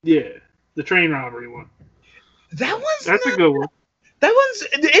train. Yeah, the train robbery one. That's a good one.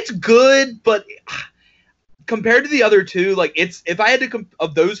 It's good, but compared to the other two, like if I had to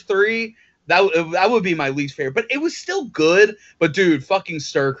of those three, that would be my least favorite. But it was still good. But dude, fucking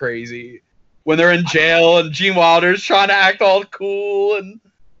Stir Crazy when they're in jail and Gene Wilder's trying to act all cool and.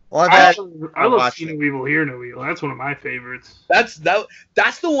 Well, I love See No Evil, Hear No Evil. That's one of my favorites. That's the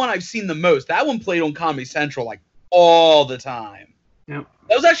one I've seen the most. That one played on Comedy Central like all the time. Yep.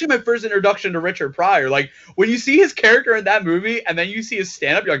 That was actually my first introduction to Richard Pryor. Like when you see his character in that movie and then you see his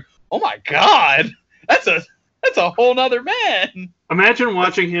stand-up, you're like, oh my god, that's a whole nother man. Imagine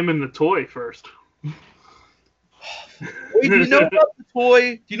watching him in The Toy first. Wait, do you know about The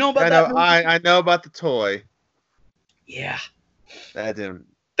Toy? Do you know about that movie? I know about The Toy. Yeah. That didn't.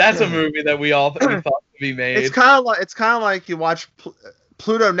 That's a movie that we all thought would be made. It's kind of like you watch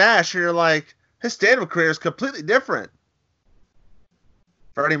Pluto Nash and you're like, his stand-up career is completely different.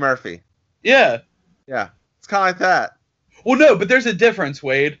 Freddie Murphy. Yeah. Yeah. It's kind of like that. Well, no, but there's a difference,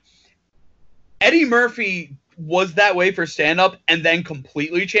 Wade. Eddie Murphy was that way for stand-up and then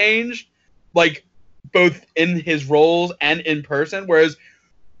completely changed, like both in his roles and in person, whereas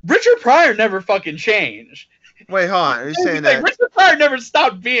Richard Pryor never fucking changed. Wait, hold on. Are you saying that Richard Pryor never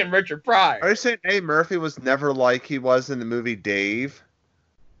stopped being Richard Pryor? Are you saying Eddie Murphy was never like he was in the movie Dave?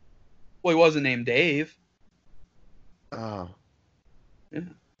 Well, he wasn't named Dave. Oh. Yeah.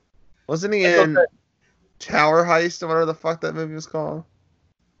 Wasn't he in Tower Heist or whatever the fuck that movie was called?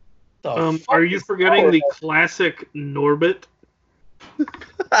 Are you forgetting the classic Norbit?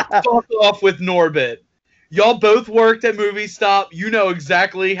 Fuck off with Norbit. Y'all both worked at Movie Stop. You know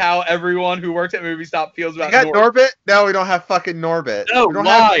exactly how everyone who worked at Movie Stop feels about Norbit. Norbit? No, we don't have fucking Norbit. No,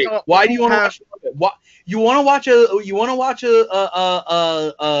 why? Why do you want to watch Norbit? What? You want to watch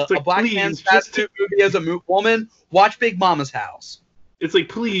a black man's fast food movie as a woman? Watch Big Mama's House. It's like,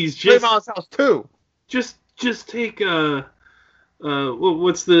 please, just Big Mama's House 2. Just take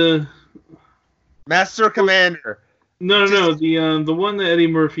what's the Master Commander? No, the one that Eddie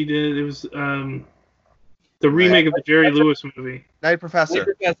Murphy did. It was the remake of the Jerry Lewis movie. Nutty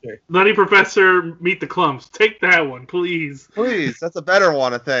Professor. Nutty Professor, Meet the Clumps. Take that one, please. Please, that's a better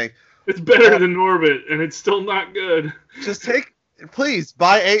one, I think. It's better than Norbit, and it's still not good. Just please,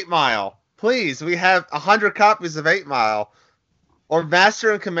 buy 8 Mile. Please, we have 100 copies of 8 Mile. Or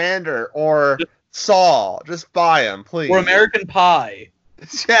Master and Commander, or Saw. Just buy them, please. Or American Pie.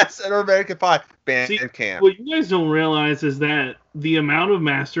 Yes, and American Pie. Bandcamp. What you guys don't realize is that the amount of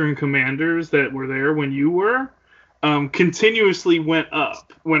Master and Commanders that were there when you were continuously went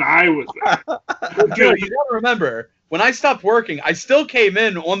up when I was there. Dude, you gotta remember, when I stopped working, I still came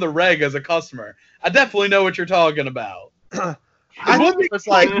in on the reg as a customer. I definitely know what you're talking about. I think it was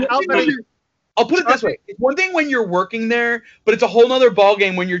like, how many... I'll put it this way. It's one thing when you're working there, but it's a whole nother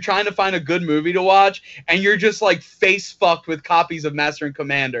ballgame when you're trying to find a good movie to watch and you're just like face fucked with copies of Master and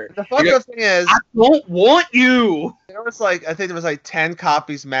Commander. The fucked up thing is, I don't want you. There was I think there was 10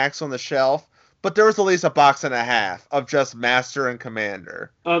 copies max on the shelf, but there was at least a box and a half of just Master and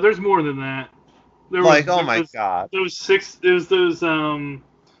Commander. There's more than that. Oh my god. Those 12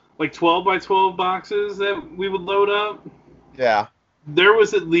 by 12 boxes that we would load up. Yeah. There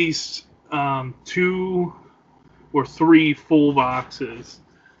was at least 2 or 3 full boxes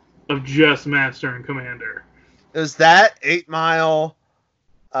of just Master and Commander. It was that 8 Mile,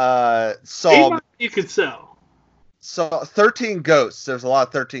 Saw. 8 Mile you could sell. So 13 Ghosts. There's a lot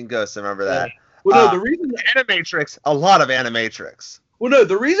of 13 Ghosts. I remember that. Well, no, the reason Animatrix. A lot of Animatrix. Well, no,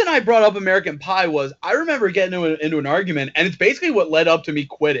 the reason I brought up American Pie was I remember getting into an argument, and it's basically what led up to me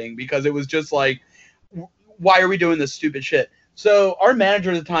quitting because it was just like, why are we doing this stupid shit? So our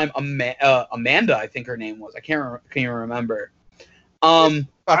manager at the time, Amanda, I think her name was. I can't even remember. I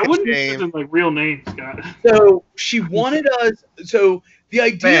Fucking wouldn't shame. use like real names, Scott. So she wanted us. So the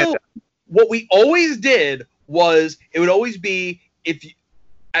ideal, what we always did was it would always be if you,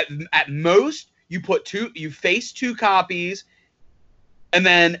 at most you face two copies, and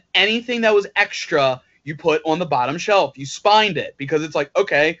then anything that was extra you put on the bottom shelf. You spined it because it's like,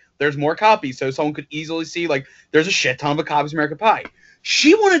 okay, there's more copies, so someone could easily see like there's a shit ton of copies of American Pie.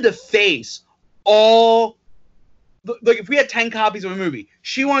 She wanted to face all. Like, if we had 10 copies of a movie,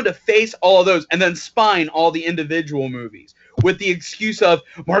 she wanted to face all of those and then spine all the individual movies with the excuse of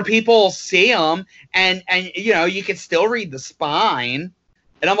more people see them and you know, you can still read the spine.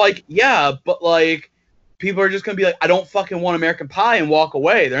 And I'm like, yeah, but, like, people are just going to be like, I don't fucking want American Pie and walk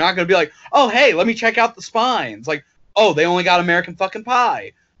away. They're not going to be like, oh, hey, let me check out the spines. Like, oh, they only got American fucking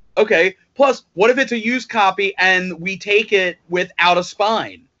Pie. Okay, plus, what if it's a used copy and we take it without a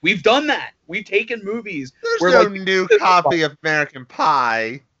spine? We've done that. We've taken movies. There's where, no like, new copy of American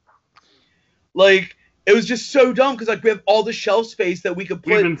Pie. Like, it was just so dumb because, like, we have all the shelf space that we could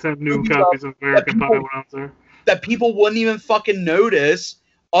We put even sent new copies of American Pie when I was there. that people wouldn't even fucking notice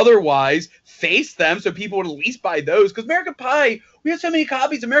otherwise. Face them so people would at least buy those. Because American Pie, we had so many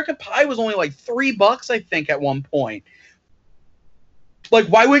copies. American Pie was only like $3, I think, at one point. Like,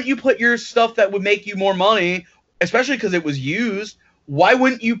 why wouldn't you put your stuff that would make you more money, especially because it was used? Why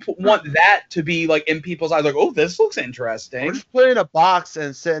wouldn't you want that to be, like, in people's eyes? Like, oh, this looks Or interesting. just put it in a box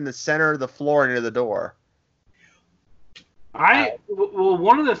and sit in the center of the floor near the door. Well,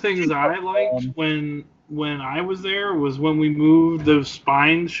 one of the things I liked when I was there was when we moved those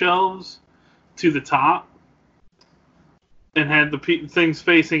spine shelves to the top and had the things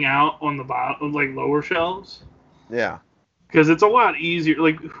facing out on the bottom, like lower shelves. Yeah. Because it's a lot easier.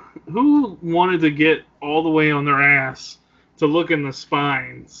 Like, who wanted to get all the way on their ass to look in the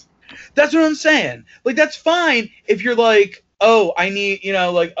spines? That's what I'm saying. Like, that's fine if you're like, oh, I need, you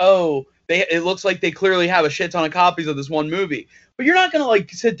know, like, oh, it looks like they clearly have a shit ton of copies of this one movie. But you're not gonna, like,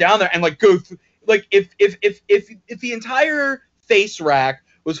 sit down there and, like, go through, like, if the entire face rack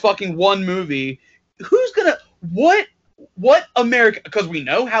was fucking one movie, who's gonna, what America? Because we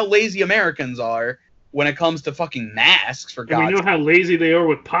know how lazy Americans are when it comes to fucking masks, for And we God's know sake. how lazy they are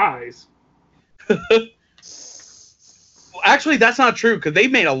with pies. Actually, that's not true because they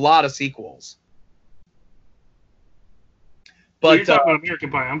made a lot of sequels. But you're But talking about American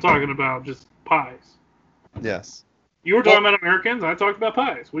Pie. I'm talking about just pies. Yes. You were talking about Americans. I talked about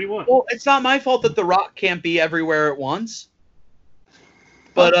pies. What do you want? well, it's not my fault that The Rock can't be everywhere at once.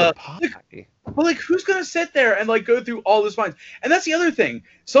 But Fuck the pie. But, like, who's gonna sit there and, like, go through all the spines? And that's the other thing.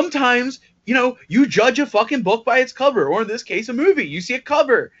 Sometimes, you know, you judge a fucking book by its cover, or in this case, a movie. You see a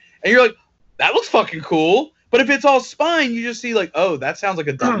cover, and you're like, that looks fucking cool. But if it's all spine, you just see, like, oh, that sounds like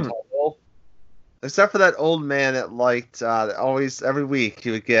a dumb title. Except for that old man that liked always every week he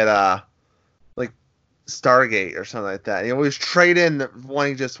would get like Stargate or something like that. He always trade in the one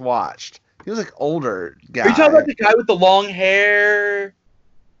he just watched. He was like older guy. Are you talking about the guy with the long hair,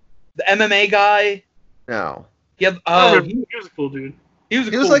 the MMA guy? No. He had, He was a cool dude. he was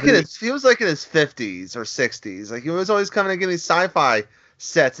a He cool was like dude. he was like in his 50s or 60s. Like he was always coming and getting these sci-fi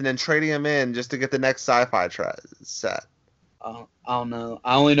sets and then trading them in just to get the next sci-fi set. I don't know.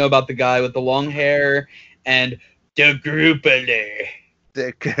 I only know about the guy with the long hair and the Gruppler.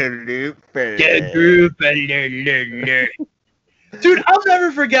 The Gruppler. The Gruppler. Dude, I'll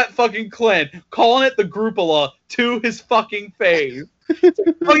never forget fucking Clint calling it the Gruppler to his fucking face.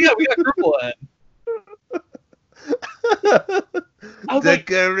 Oh yeah, we got Gruppler in. I was The like,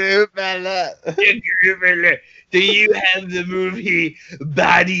 Gruppler. the Gruppler. Do you have the movie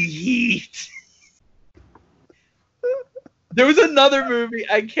Body Heat? There was another movie,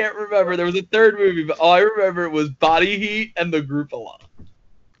 I can't remember. There was a third movie, but all I remember was Body Heat and the Gruppler.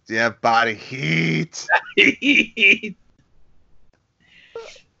 Do you have body heat?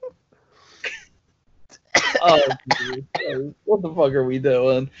 Oh, dude. What the fuck are we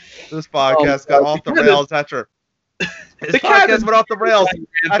doing? This podcast got off the rails after. This The podcast cabin- went off the rails.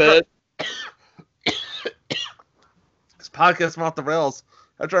 Rampant. This podcast went off the rails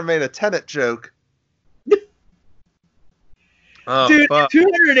after I made a Tenet joke. Oh, Dude, fuck.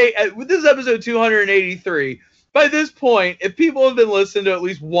 208. This is episode 283. By this point, if people have been listening to at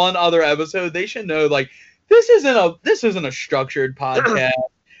least one other episode, they should know, like, this isn't a structured podcast.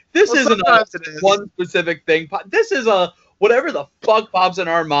 This Well, isn't a sometimes it is. one specific thing. This is a whatever the fuck pops in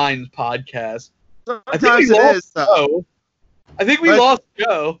our minds podcast. I think Sometimes we it lost is, though. Joe. I think we But- lost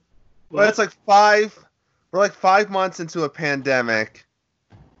Joe. But it's like we're like 5 months into a pandemic.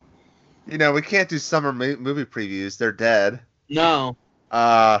 You know, we can't do summer movie previews. They're dead. No.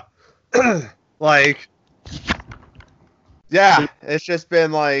 Like, Yeah, it's just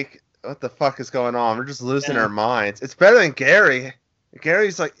been like, what the fuck is going on? We're just losing Yeah. our minds. It's better than Gary.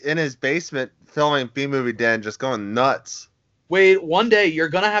 Gary's like in his basement filming B-movie Den, just going nuts. Wait, one day you're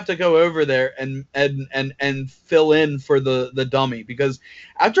gonna have to go over there and fill in for the dummy, because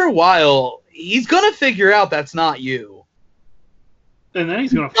after a while he's gonna figure out that's not you. And then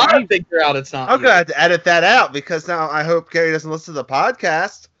he's gonna He's gotta find figure out it's not I'm you. gonna have to edit that out because now I hope Gary doesn't listen to the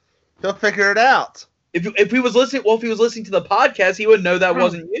podcast. He'll figure it out. If he was listening, well, if he was listening to the podcast, he would know that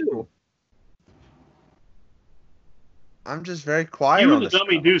wasn't you. I'm just very quiet you on and the this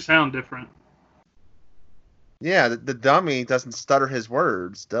dummy stuff. do sound different. Yeah, the dummy doesn't stutter his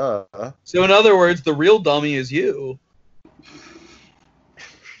words. Duh. So in other words, the real dummy is you.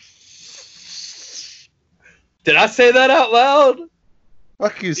 Did I say that out loud?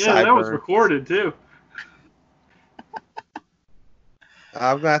 Fuck you, Yeah, that was Cyber. recorded too.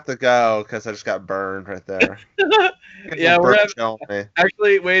 I'm gonna have to go because I just got burned right there. Yeah, we're having, Chill me.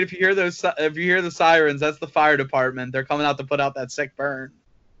 actually, wait, if you hear the sirens, that's the fire department. They're coming out to put out that sick burn.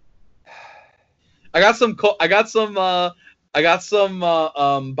 I got some biofreeze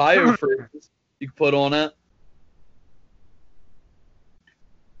you can put on it.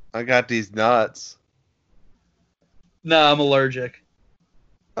 I got these nuts. No, I'm allergic.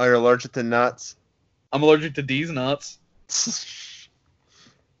 Oh, you're allergic to nuts? I'm allergic to these nuts.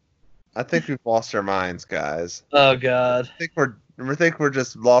 I think we've lost our minds, guys. Oh God. I think we're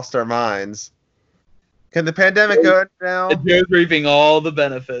just lost our minds. Can the pandemic go now? And Joe's reaping all the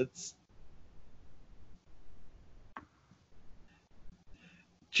benefits.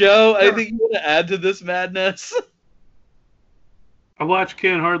 Joe, anything you want to add to this madness? I watched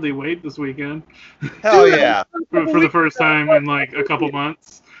Can't Hardly Wait this weekend Hell yeah! for the first time in like a couple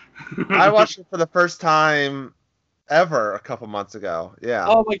months. I watched it for the first time ever a couple months ago. Yeah.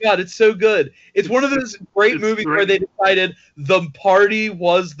 Oh my God, it's so good. It's one of those great It's movies great. where they decided the party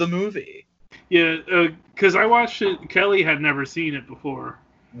was the movie. Yeah, because I watched it. Kelly had never seen it before,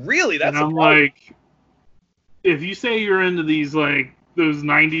 Really? That's and I'm surprising. like, if you say you're into these like those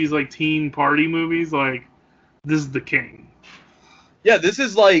 '90s like teen party movies, like this is the king. Yeah, this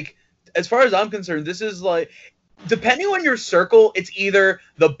is like, as far as I'm concerned, this is like, depending on your circle, it's either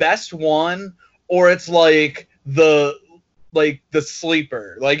the best one or it's like the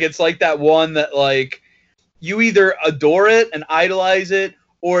sleeper. Like it's like that one that like you either adore it and idolize it,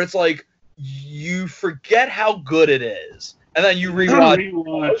 or it's like you forget how good it is, and then you rewatch.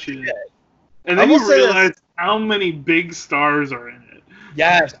 Rewatch it, and I then will you say this. realize how many big stars are in it.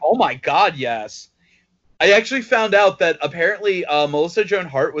 Yes. Oh my God. Yes. I actually found out that apparently Melissa Joan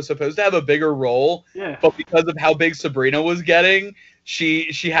Hart was supposed to have a bigger role, Yeah, but because of how big Sabrina was getting, she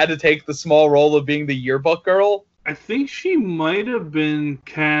had to take the small role of being the yearbook girl. I think she might have been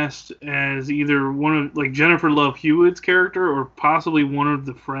cast as either one of like Jennifer Love Hewitt's character or possibly one of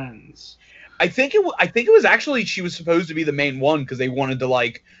the friends. I think it was actually she was supposed to be the main one because they wanted to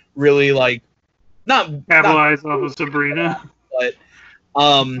like really like not Capitalize off of Sabrina.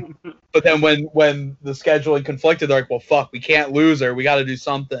 but then when the scheduling conflicted, they're like, well, fuck, we can't lose her. We got to do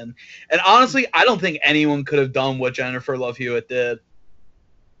something. And honestly, I don't think anyone could have done what Jennifer Love Hewitt did.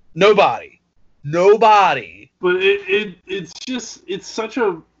 Nobody. But it's such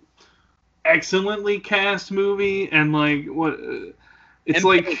a excellently cast movie, and like what it's And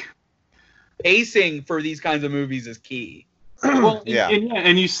like. Pacing for these kinds of movies is key. Well, Yeah.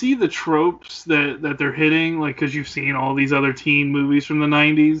 and you see the tropes that they're hitting, like because you've seen all these other teen movies from the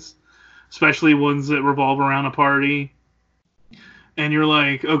 '90s, especially ones that revolve around a party, and you're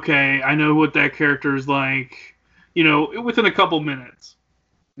like, okay, I know what that character is like, within a couple minutes.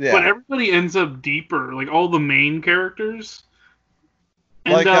 Yeah. But everybody ends up deeper, like all the main characters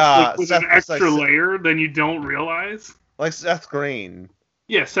end Like, up with Seth- an extra like- layer than you don't realize. Like Seth Green.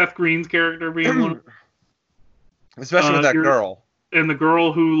 Yeah, Seth Green's character being one. Especially with that you're- girl. And the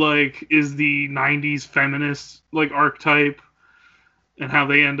girl who like is the '90s feminist like archetype, and how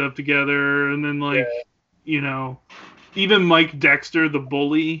they end up together, and then like even Mike Dexter, the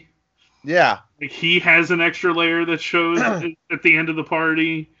bully, Yeah. like he has an extra layer that shows at the end of the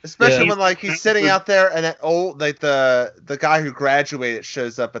party. Especially Yeah. when like he's sitting out there and that old like the guy who graduated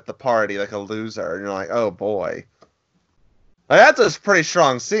shows up at the party like a loser and you're like, oh boy. Like, that's a pretty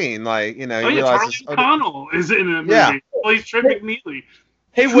strong scene. Like, you Oh yeah, realize Charlie it's- O'Connell is in it. Yeah. He plays Trip McNeely.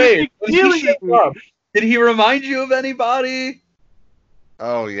 Hey, wait. When he Really? showed up, did he remind you of anybody?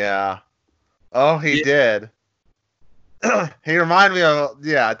 Oh yeah. Oh, he Yeah. did. He reminded me of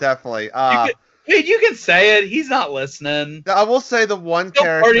definitely. Wait, you can say it. He's not listening. I will say the one Still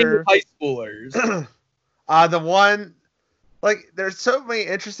partying character. with high schoolers. The one, like, there's so many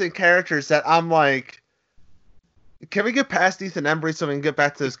interesting characters that I'm like, Can we get past Ethan Embry so we can get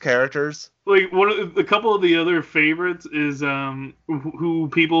back to his characters? Like a couple of the other favorites is who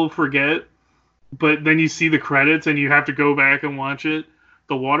people forget, but then you see the credits and you have to go back and watch it.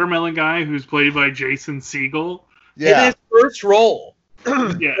 The watermelon guy who's played by Jason Segel. In his first role.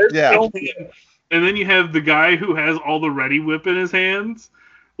 Yeah. Yeah. And then you have the guy who has all the Ready Whip in his hands.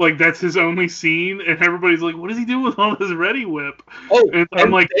 Like, that's his only scene, and everybody's like, what does he do with all this Ready Whip? Oh, and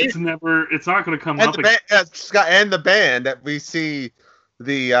I'm like, it's not going to come And up the again. band, and the band that we see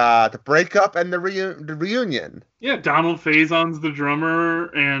the breakup and the reunion. Yeah, Donald Faison's the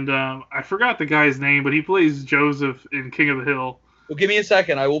drummer, and I forgot the guy's name, but he plays Joseph in King of the Hill. Well, give me a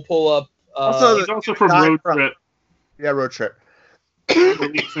second. I will pull up. He's also from Road Trip. Yeah, Road Trip. The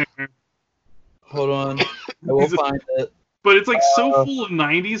lead singer. Hold on. I will find it. But it's like so full of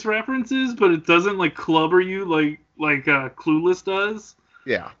 90s references, but it doesn't like clubber you like Clueless does.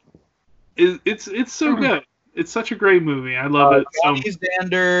 Yeah. It's so good. It's such a great movie. I love it. Johnny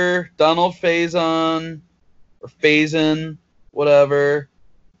Zander, Donald Faison, or Faison, whatever.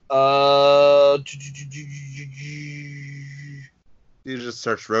 You just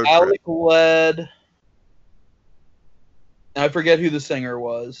search Road Trip. Alec Led. I forget who the singer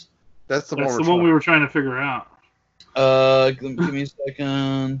was. That's the That's one. the one we were trying to figure out. Give me a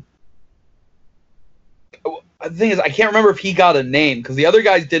second. The thing is, I can't remember if he got a name because the other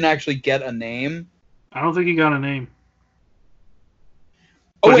guys didn't actually get a name. I don't think he got a name.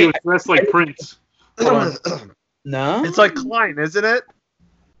 Oh But he wait, was dressed like Prince. no. It's like Klein, isn't it?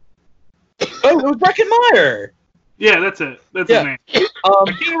 Oh, it was Breckenmeyer. Yeah, that's it. That's Yeah. his name.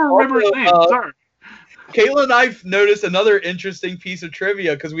 I can't remember his name. Sorry. Kayla and I noticed another interesting piece of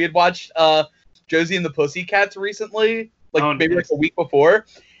trivia because we had watched Josie and the Pussycats recently, maybe like a week before.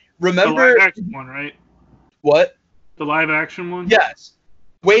 Remember The live action one, right? what? The live action one? Yes.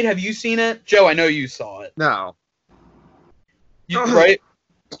 Wade, have you seen it? Joe, I know you saw it. No, Right?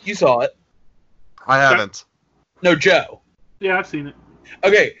 You saw it. I haven't. No, Joe. Yeah, I've seen it.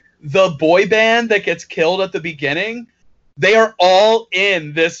 Okay, the boy band that gets killed at the beginning, they are all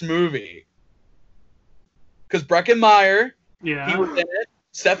in this movie. Because Breckenmeyer, Yeah. he was in it.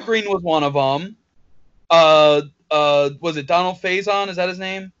 Seth Green was one of them. Was it Donald Faison? Is that his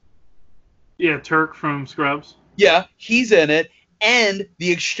name? Yeah, Turk from Scrubs. Yeah, he's in it. And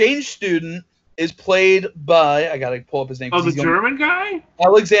the exchange student is played by, I gotta pull up his name. Oh, 'cause the he's German guy?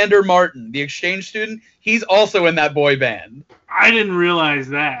 Alexander Martin, the exchange student. He's also in that boy band. I didn't realize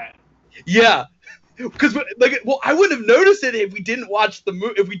that. Yeah. Because I wouldn't have noticed it if we didn't watch the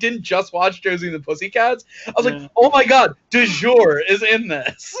movie. If we didn't just watch Josie and the Pussycats, I was like, "Oh my God, De Jour is in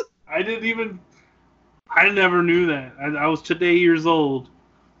this." I never knew that. I was today years old.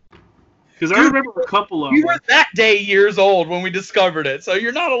 Because I remember a couple of We them. were that day years old when we discovered it, so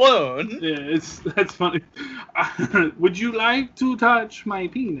you're not alone. Yeah, that's funny. Would you like to touch my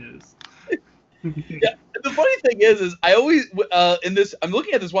penis? Yeah. The funny thing is I always I'm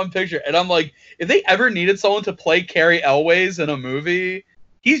looking at this one picture and I'm like, if they ever needed someone to play Cary Elwes in a movie,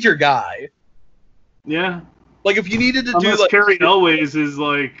 he's your guy. Yeah. Like if you needed to Unless do like Cary Elwes is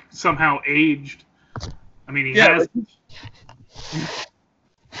like somehow aged. I mean, he has.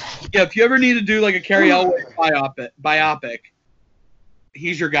 Yeah, if you ever need to do like a Cary Elwes biopic,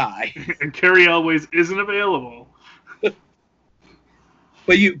 he's your guy. And Cary Elwes isn't available.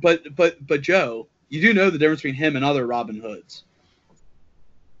 But Joe, you do know the difference between him and other Robin Hoods.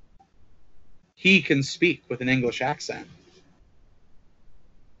 He can speak with an English accent.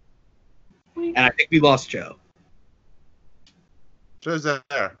 And I think we lost Joe. Joe's there.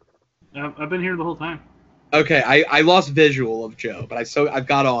 I've been here the whole time. Okay, I lost visual of Joe, but I've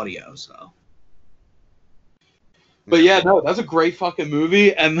got audio, so. But yeah, no, that's a great fucking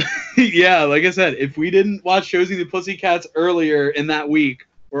movie, and yeah, like I said, if we didn't watch Josie and the Pussycats earlier in that week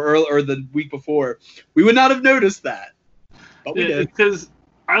or the week before, we would not have noticed that. But we did. Because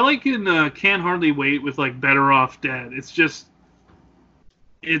I like in Can't Hardly Wait with like Better Off Dead.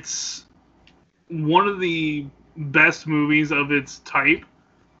 It's one of the best movies of its type,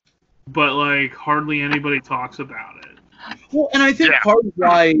 but like hardly anybody talks about it. Well, and I think part of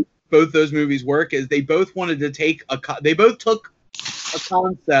why both those movies work is they both wanted to take they both took a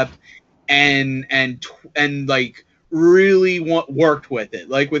concept and like really worked with it.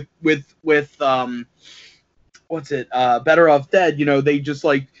 Like with what's it? Better Off Dead. You know, they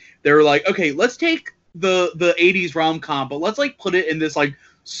were like, okay, let's take the 80s rom-com, but let's like put it in this like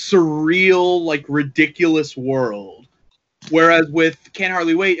surreal, like ridiculous world. Whereas with Can't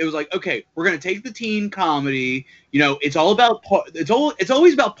Hardly Wait, it was like, okay, we're gonna take the teen comedy. You know, it's all about it's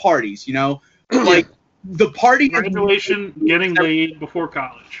always about parties. You know, like the party. Graduation, getting laid before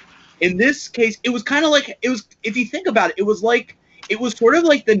college. In this case, it was kind of like if you think about it, it was sort of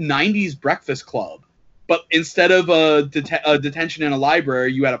like the '90s Breakfast Club, but instead of a detention in a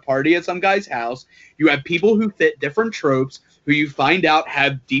library, you had a party at some guy's house. You had people who fit different tropes, who you find out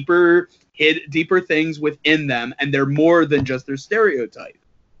have deeper things within them, and they're more than just their stereotype.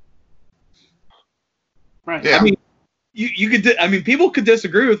 Right. Yeah. I mean, you could. I mean, people could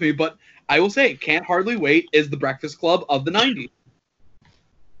disagree with me, but I will say, Can't Hardly Wait is the Breakfast Club of the '90s.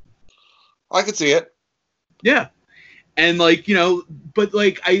 I could see it. Yeah. And like, but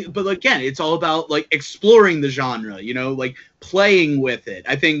again, it's all about like exploring the genre, like playing with it.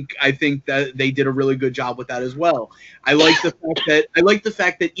 I think that they did a really good job with that as well. I like the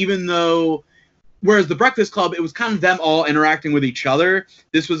fact that even though, whereas the Breakfast Club, it was kind of them all interacting with each other.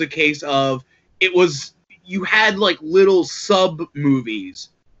 This was a case of you had like little sub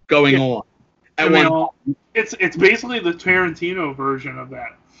movies going on. It's basically the Tarantino version of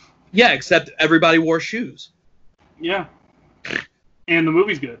that. Yeah, except everybody wore shoes. Yeah. And the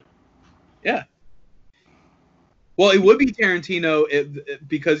movie's good. Yeah. Well, it would be Tarantino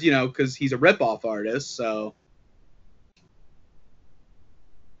because he's a ripoff artist, so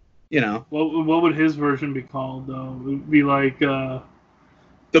What would his version be called though? It would be like the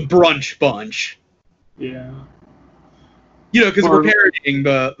Brunch Bunch. Yeah. Because we're parodying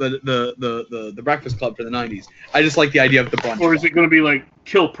the Breakfast Club for the '90s. I just like the idea of the brunch. Or is it going to be like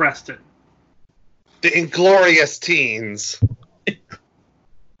Kill Preston? The Inglorious Teens.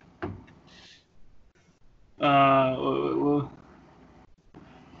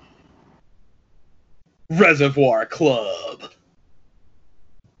 Reservoir Club.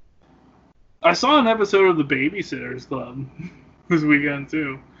 I saw an episode of the Babysitters Club this weekend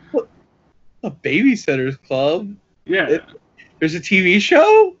too. A Babysitters Club? Yeah. There's a TV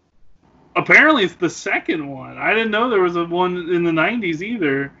show? Apparently it's the second one. I didn't know there was a one in the 90s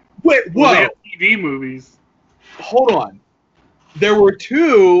either. Wait, whoa. Well, they had TV movies. Hold on. There were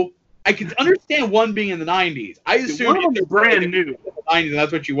two. I could understand one being in the 90s. I assumed one of them is brand new. In the 90s, and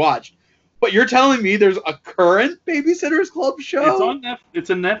that's what you watched. But you're telling me there's a current Babysitters Club show? It's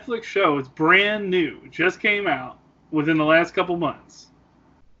a Netflix show. It's brand new. It just came out within the last couple months.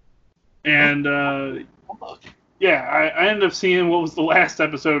 And yeah, I ended up seeing what was the last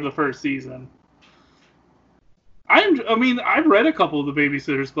episode of the first season. I mean, I've read a couple of the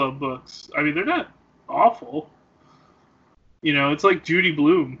Babysitters Club books. I mean, they're not awful. It's like Judy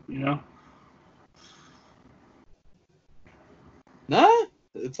Blume, Nah,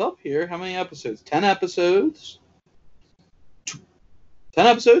 it's up here. How many episodes? 10 episodes. 10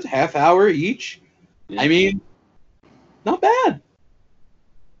 episodes, half hour each. Yeah. I mean, not bad.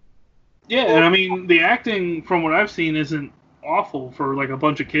 Yeah, and I mean, the acting, from what I've seen, isn't awful for, like, a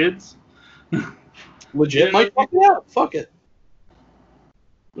bunch of kids. Legit. Yeah. Might fuck it out. Fuck it.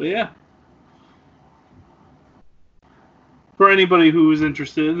 But yeah. For anybody who's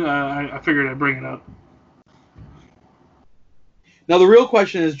interested, I figured I'd bring it up. Now, the real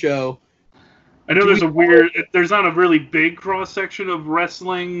question is, Joe. I know there's not a really big cross-section of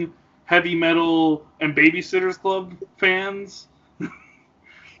wrestling, heavy metal, and Babysitters Club fans.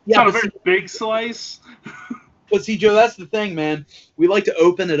 It's not a very big slice. But see, Joe, that's the thing, man. We like to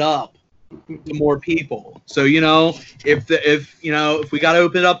open it up to more people. So, if we got to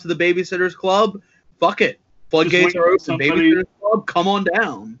open it up to the Babysitters Club, fuck it. Floodgates are open. Babysitters Club, come on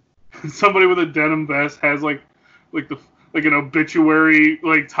down. Somebody with a denim vest has like an obituary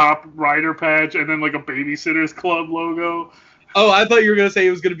top rider patch and then like a Babysitters Club logo. Oh, I thought you were gonna say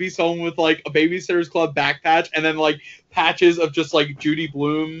it was gonna be someone with like a Babysitters Club back patch and then like patches of just like Judy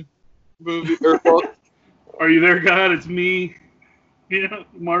Blume movie or book. Are you there, God? It's me.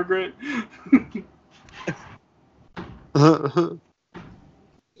 Margaret.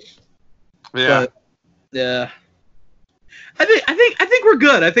 Yeah. But, yeah. I think we're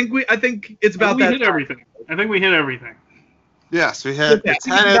good. I think it's about that. Hit everything. I think we hit everything. Yes, we hit Yeah, the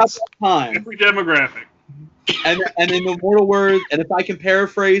tenants. time. Every demographic. And in the mortal words, and if I can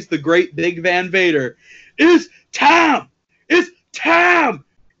paraphrase the great Big Van Vader, it's time! It's time!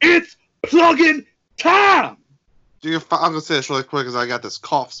 It's plug-in time! I'm gonna say this really quick because I got this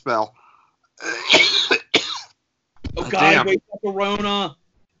cough spell. Oh God, Damn. wait for Corona.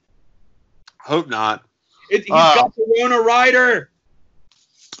 Hope not. He's got Corona Rider.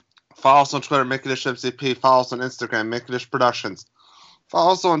 Follow us on Twitter, Make a Dish MCP. Follow us on Instagram, Make a Dish Productions.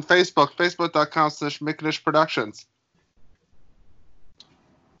 Follow us on Facebook, facebook.com/Make a Dish Productions.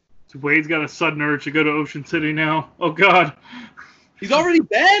 Wade's got a sudden urge to go to Ocean City now. Oh God. He's already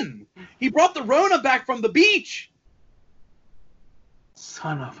been. He brought the Rona back from the beach.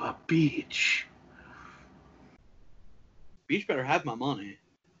 Son of a beach. Beach better have my money.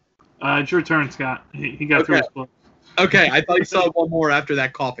 It's your turn, Scott. He got through his book. Okay, I thought you saw one more after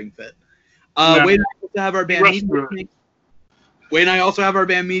that coughing fit. No. Wade and I also have our band Rushed Meteor through it. King. Wade and I also have our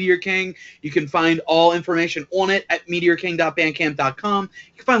band Meteor King. You can find all information on it at meteorking.bandcamp.com. You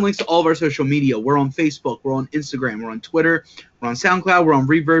can find links to all of our social media. We're on Facebook. We're on Instagram. We're on Twitter. We're on SoundCloud. We're on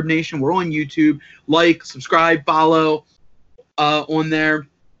Reverb Nation. We're on YouTube. Like, subscribe, follow on there,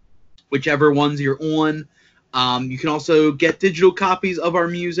 whichever ones you're on. You can also get digital copies of our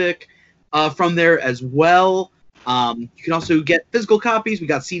music from there as well. You can also get physical copies. We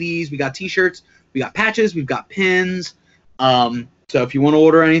got CDs. We got T-shirts. We got patches. We've got pins. So if you want to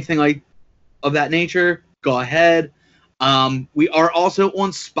order anything like of that nature, go ahead. We are also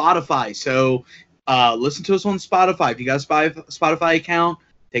on Spotify, so listen to us on Spotify. If you got a Spotify account,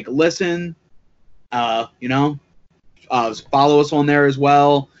 take a listen. Follow us on there as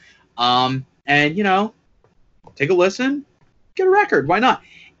well. And take a listen, get a record. Why not?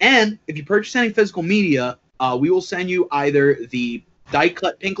 And if you purchase any physical media, we will send you either the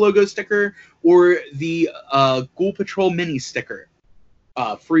die-cut pink logo sticker or the Ghoul Patrol mini sticker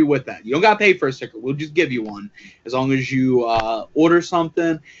free with that. You don't got to pay for a sticker. We'll just give you one as long as you order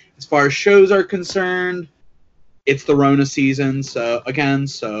something. As far as shows are concerned, it's the Rona season. So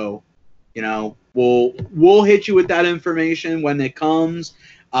we'll hit you with that information when it comes.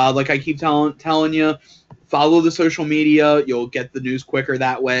 Like I keep telling you, follow the social media. You'll get the news quicker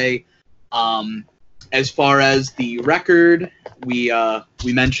that way. As far as the record, we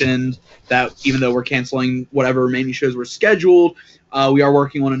mentioned that even though we're canceling whatever remaining shows were scheduled, we are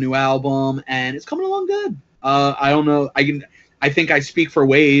working on a new album, and it's coming along good. I don't know. I think I speak for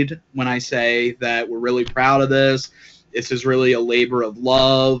Wade when I say that we're really proud of this. This is really a labor of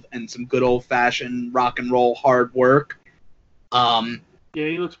love and some good old-fashioned rock and roll hard work. Yeah,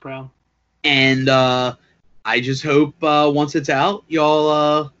 he looks proud. And I just hope once it's out,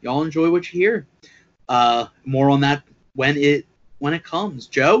 y'all enjoy what you hear. More on that when it comes.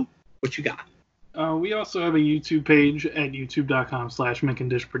 Joe, what you got? We also have a YouTube page at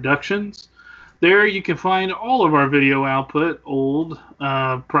youtube.com/MinkandDishProductions. There you can find all of our video output, old,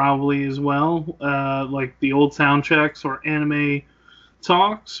 probably as well, like the old sound checks or anime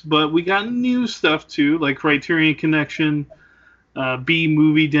talks. But we got new stuff too, like Criterion Connection, B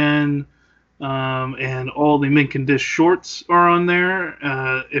Movie Den, and all the Mink and Dish shorts are on there.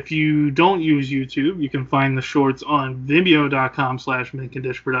 If you don't use YouTube, you can find the shorts on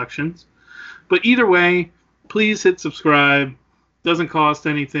vimeo.com/MinkandDishProductions. But either way, please hit subscribe. Doesn't cost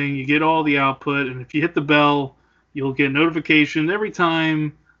anything. You get all the output, and if you hit the bell, you'll get notification every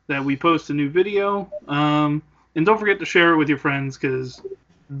time that we post a new video. And don't forget to share it with your friends, because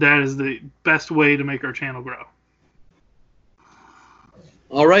that is the best way to make our channel grow.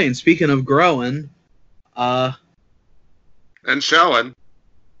 All right, and speaking of growing, and showing.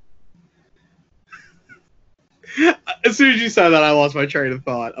 As soon as you said that, I lost my train of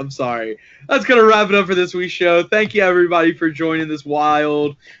thought. I'm sorry. That's going to wrap it up for this week's show. Thank you, everybody, for joining this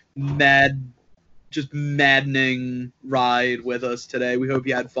wild, maddening ride with us today. We hope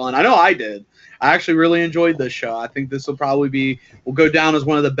you had fun. I know I did. I actually really enjoyed this show. I think this will probably will go down as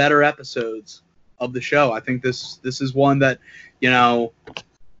one of the better episodes of the show. I think this is one that,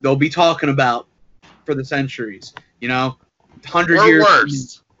 they'll be talking about for the centuries. 100 years.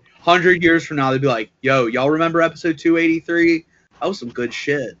 Worse. 100 years from now, they'll be like, yo, y'all remember episode 283? That was some good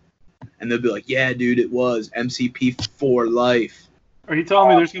shit. And they'll be like, yeah, dude, it was. MCP for life. Are you telling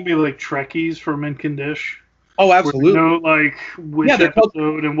me there's going to be, like, Trekkies for Mink and Dish? Oh, absolutely. Where you know, like, which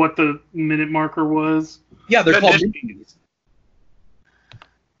episode and what the minute marker was? Yeah, they're called Minties.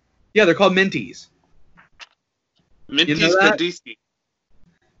 Yeah, they're called Minties. Minties Kadisi.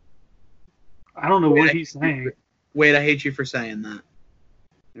 I don't know what he's saying. Wait, I hate you for saying that.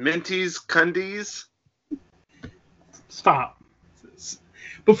 Minties Kundies. Stop.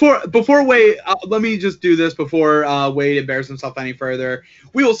 Before Wade, let me just do this before Wade embarrasses himself any further.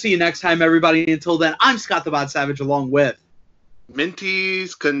 We will see you next time, everybody. Until then, I'm Scott the Bot Savage, along with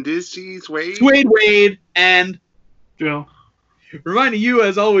Minties Kundies Wade, and Joe. Reminding you,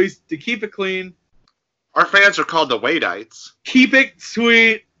 as always, to keep it clean. Our fans are called the Wadeites. Keep it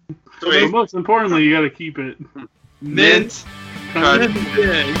sweet. But most importantly, you got to keep it Mint. Cut.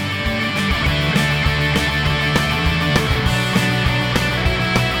 Condition.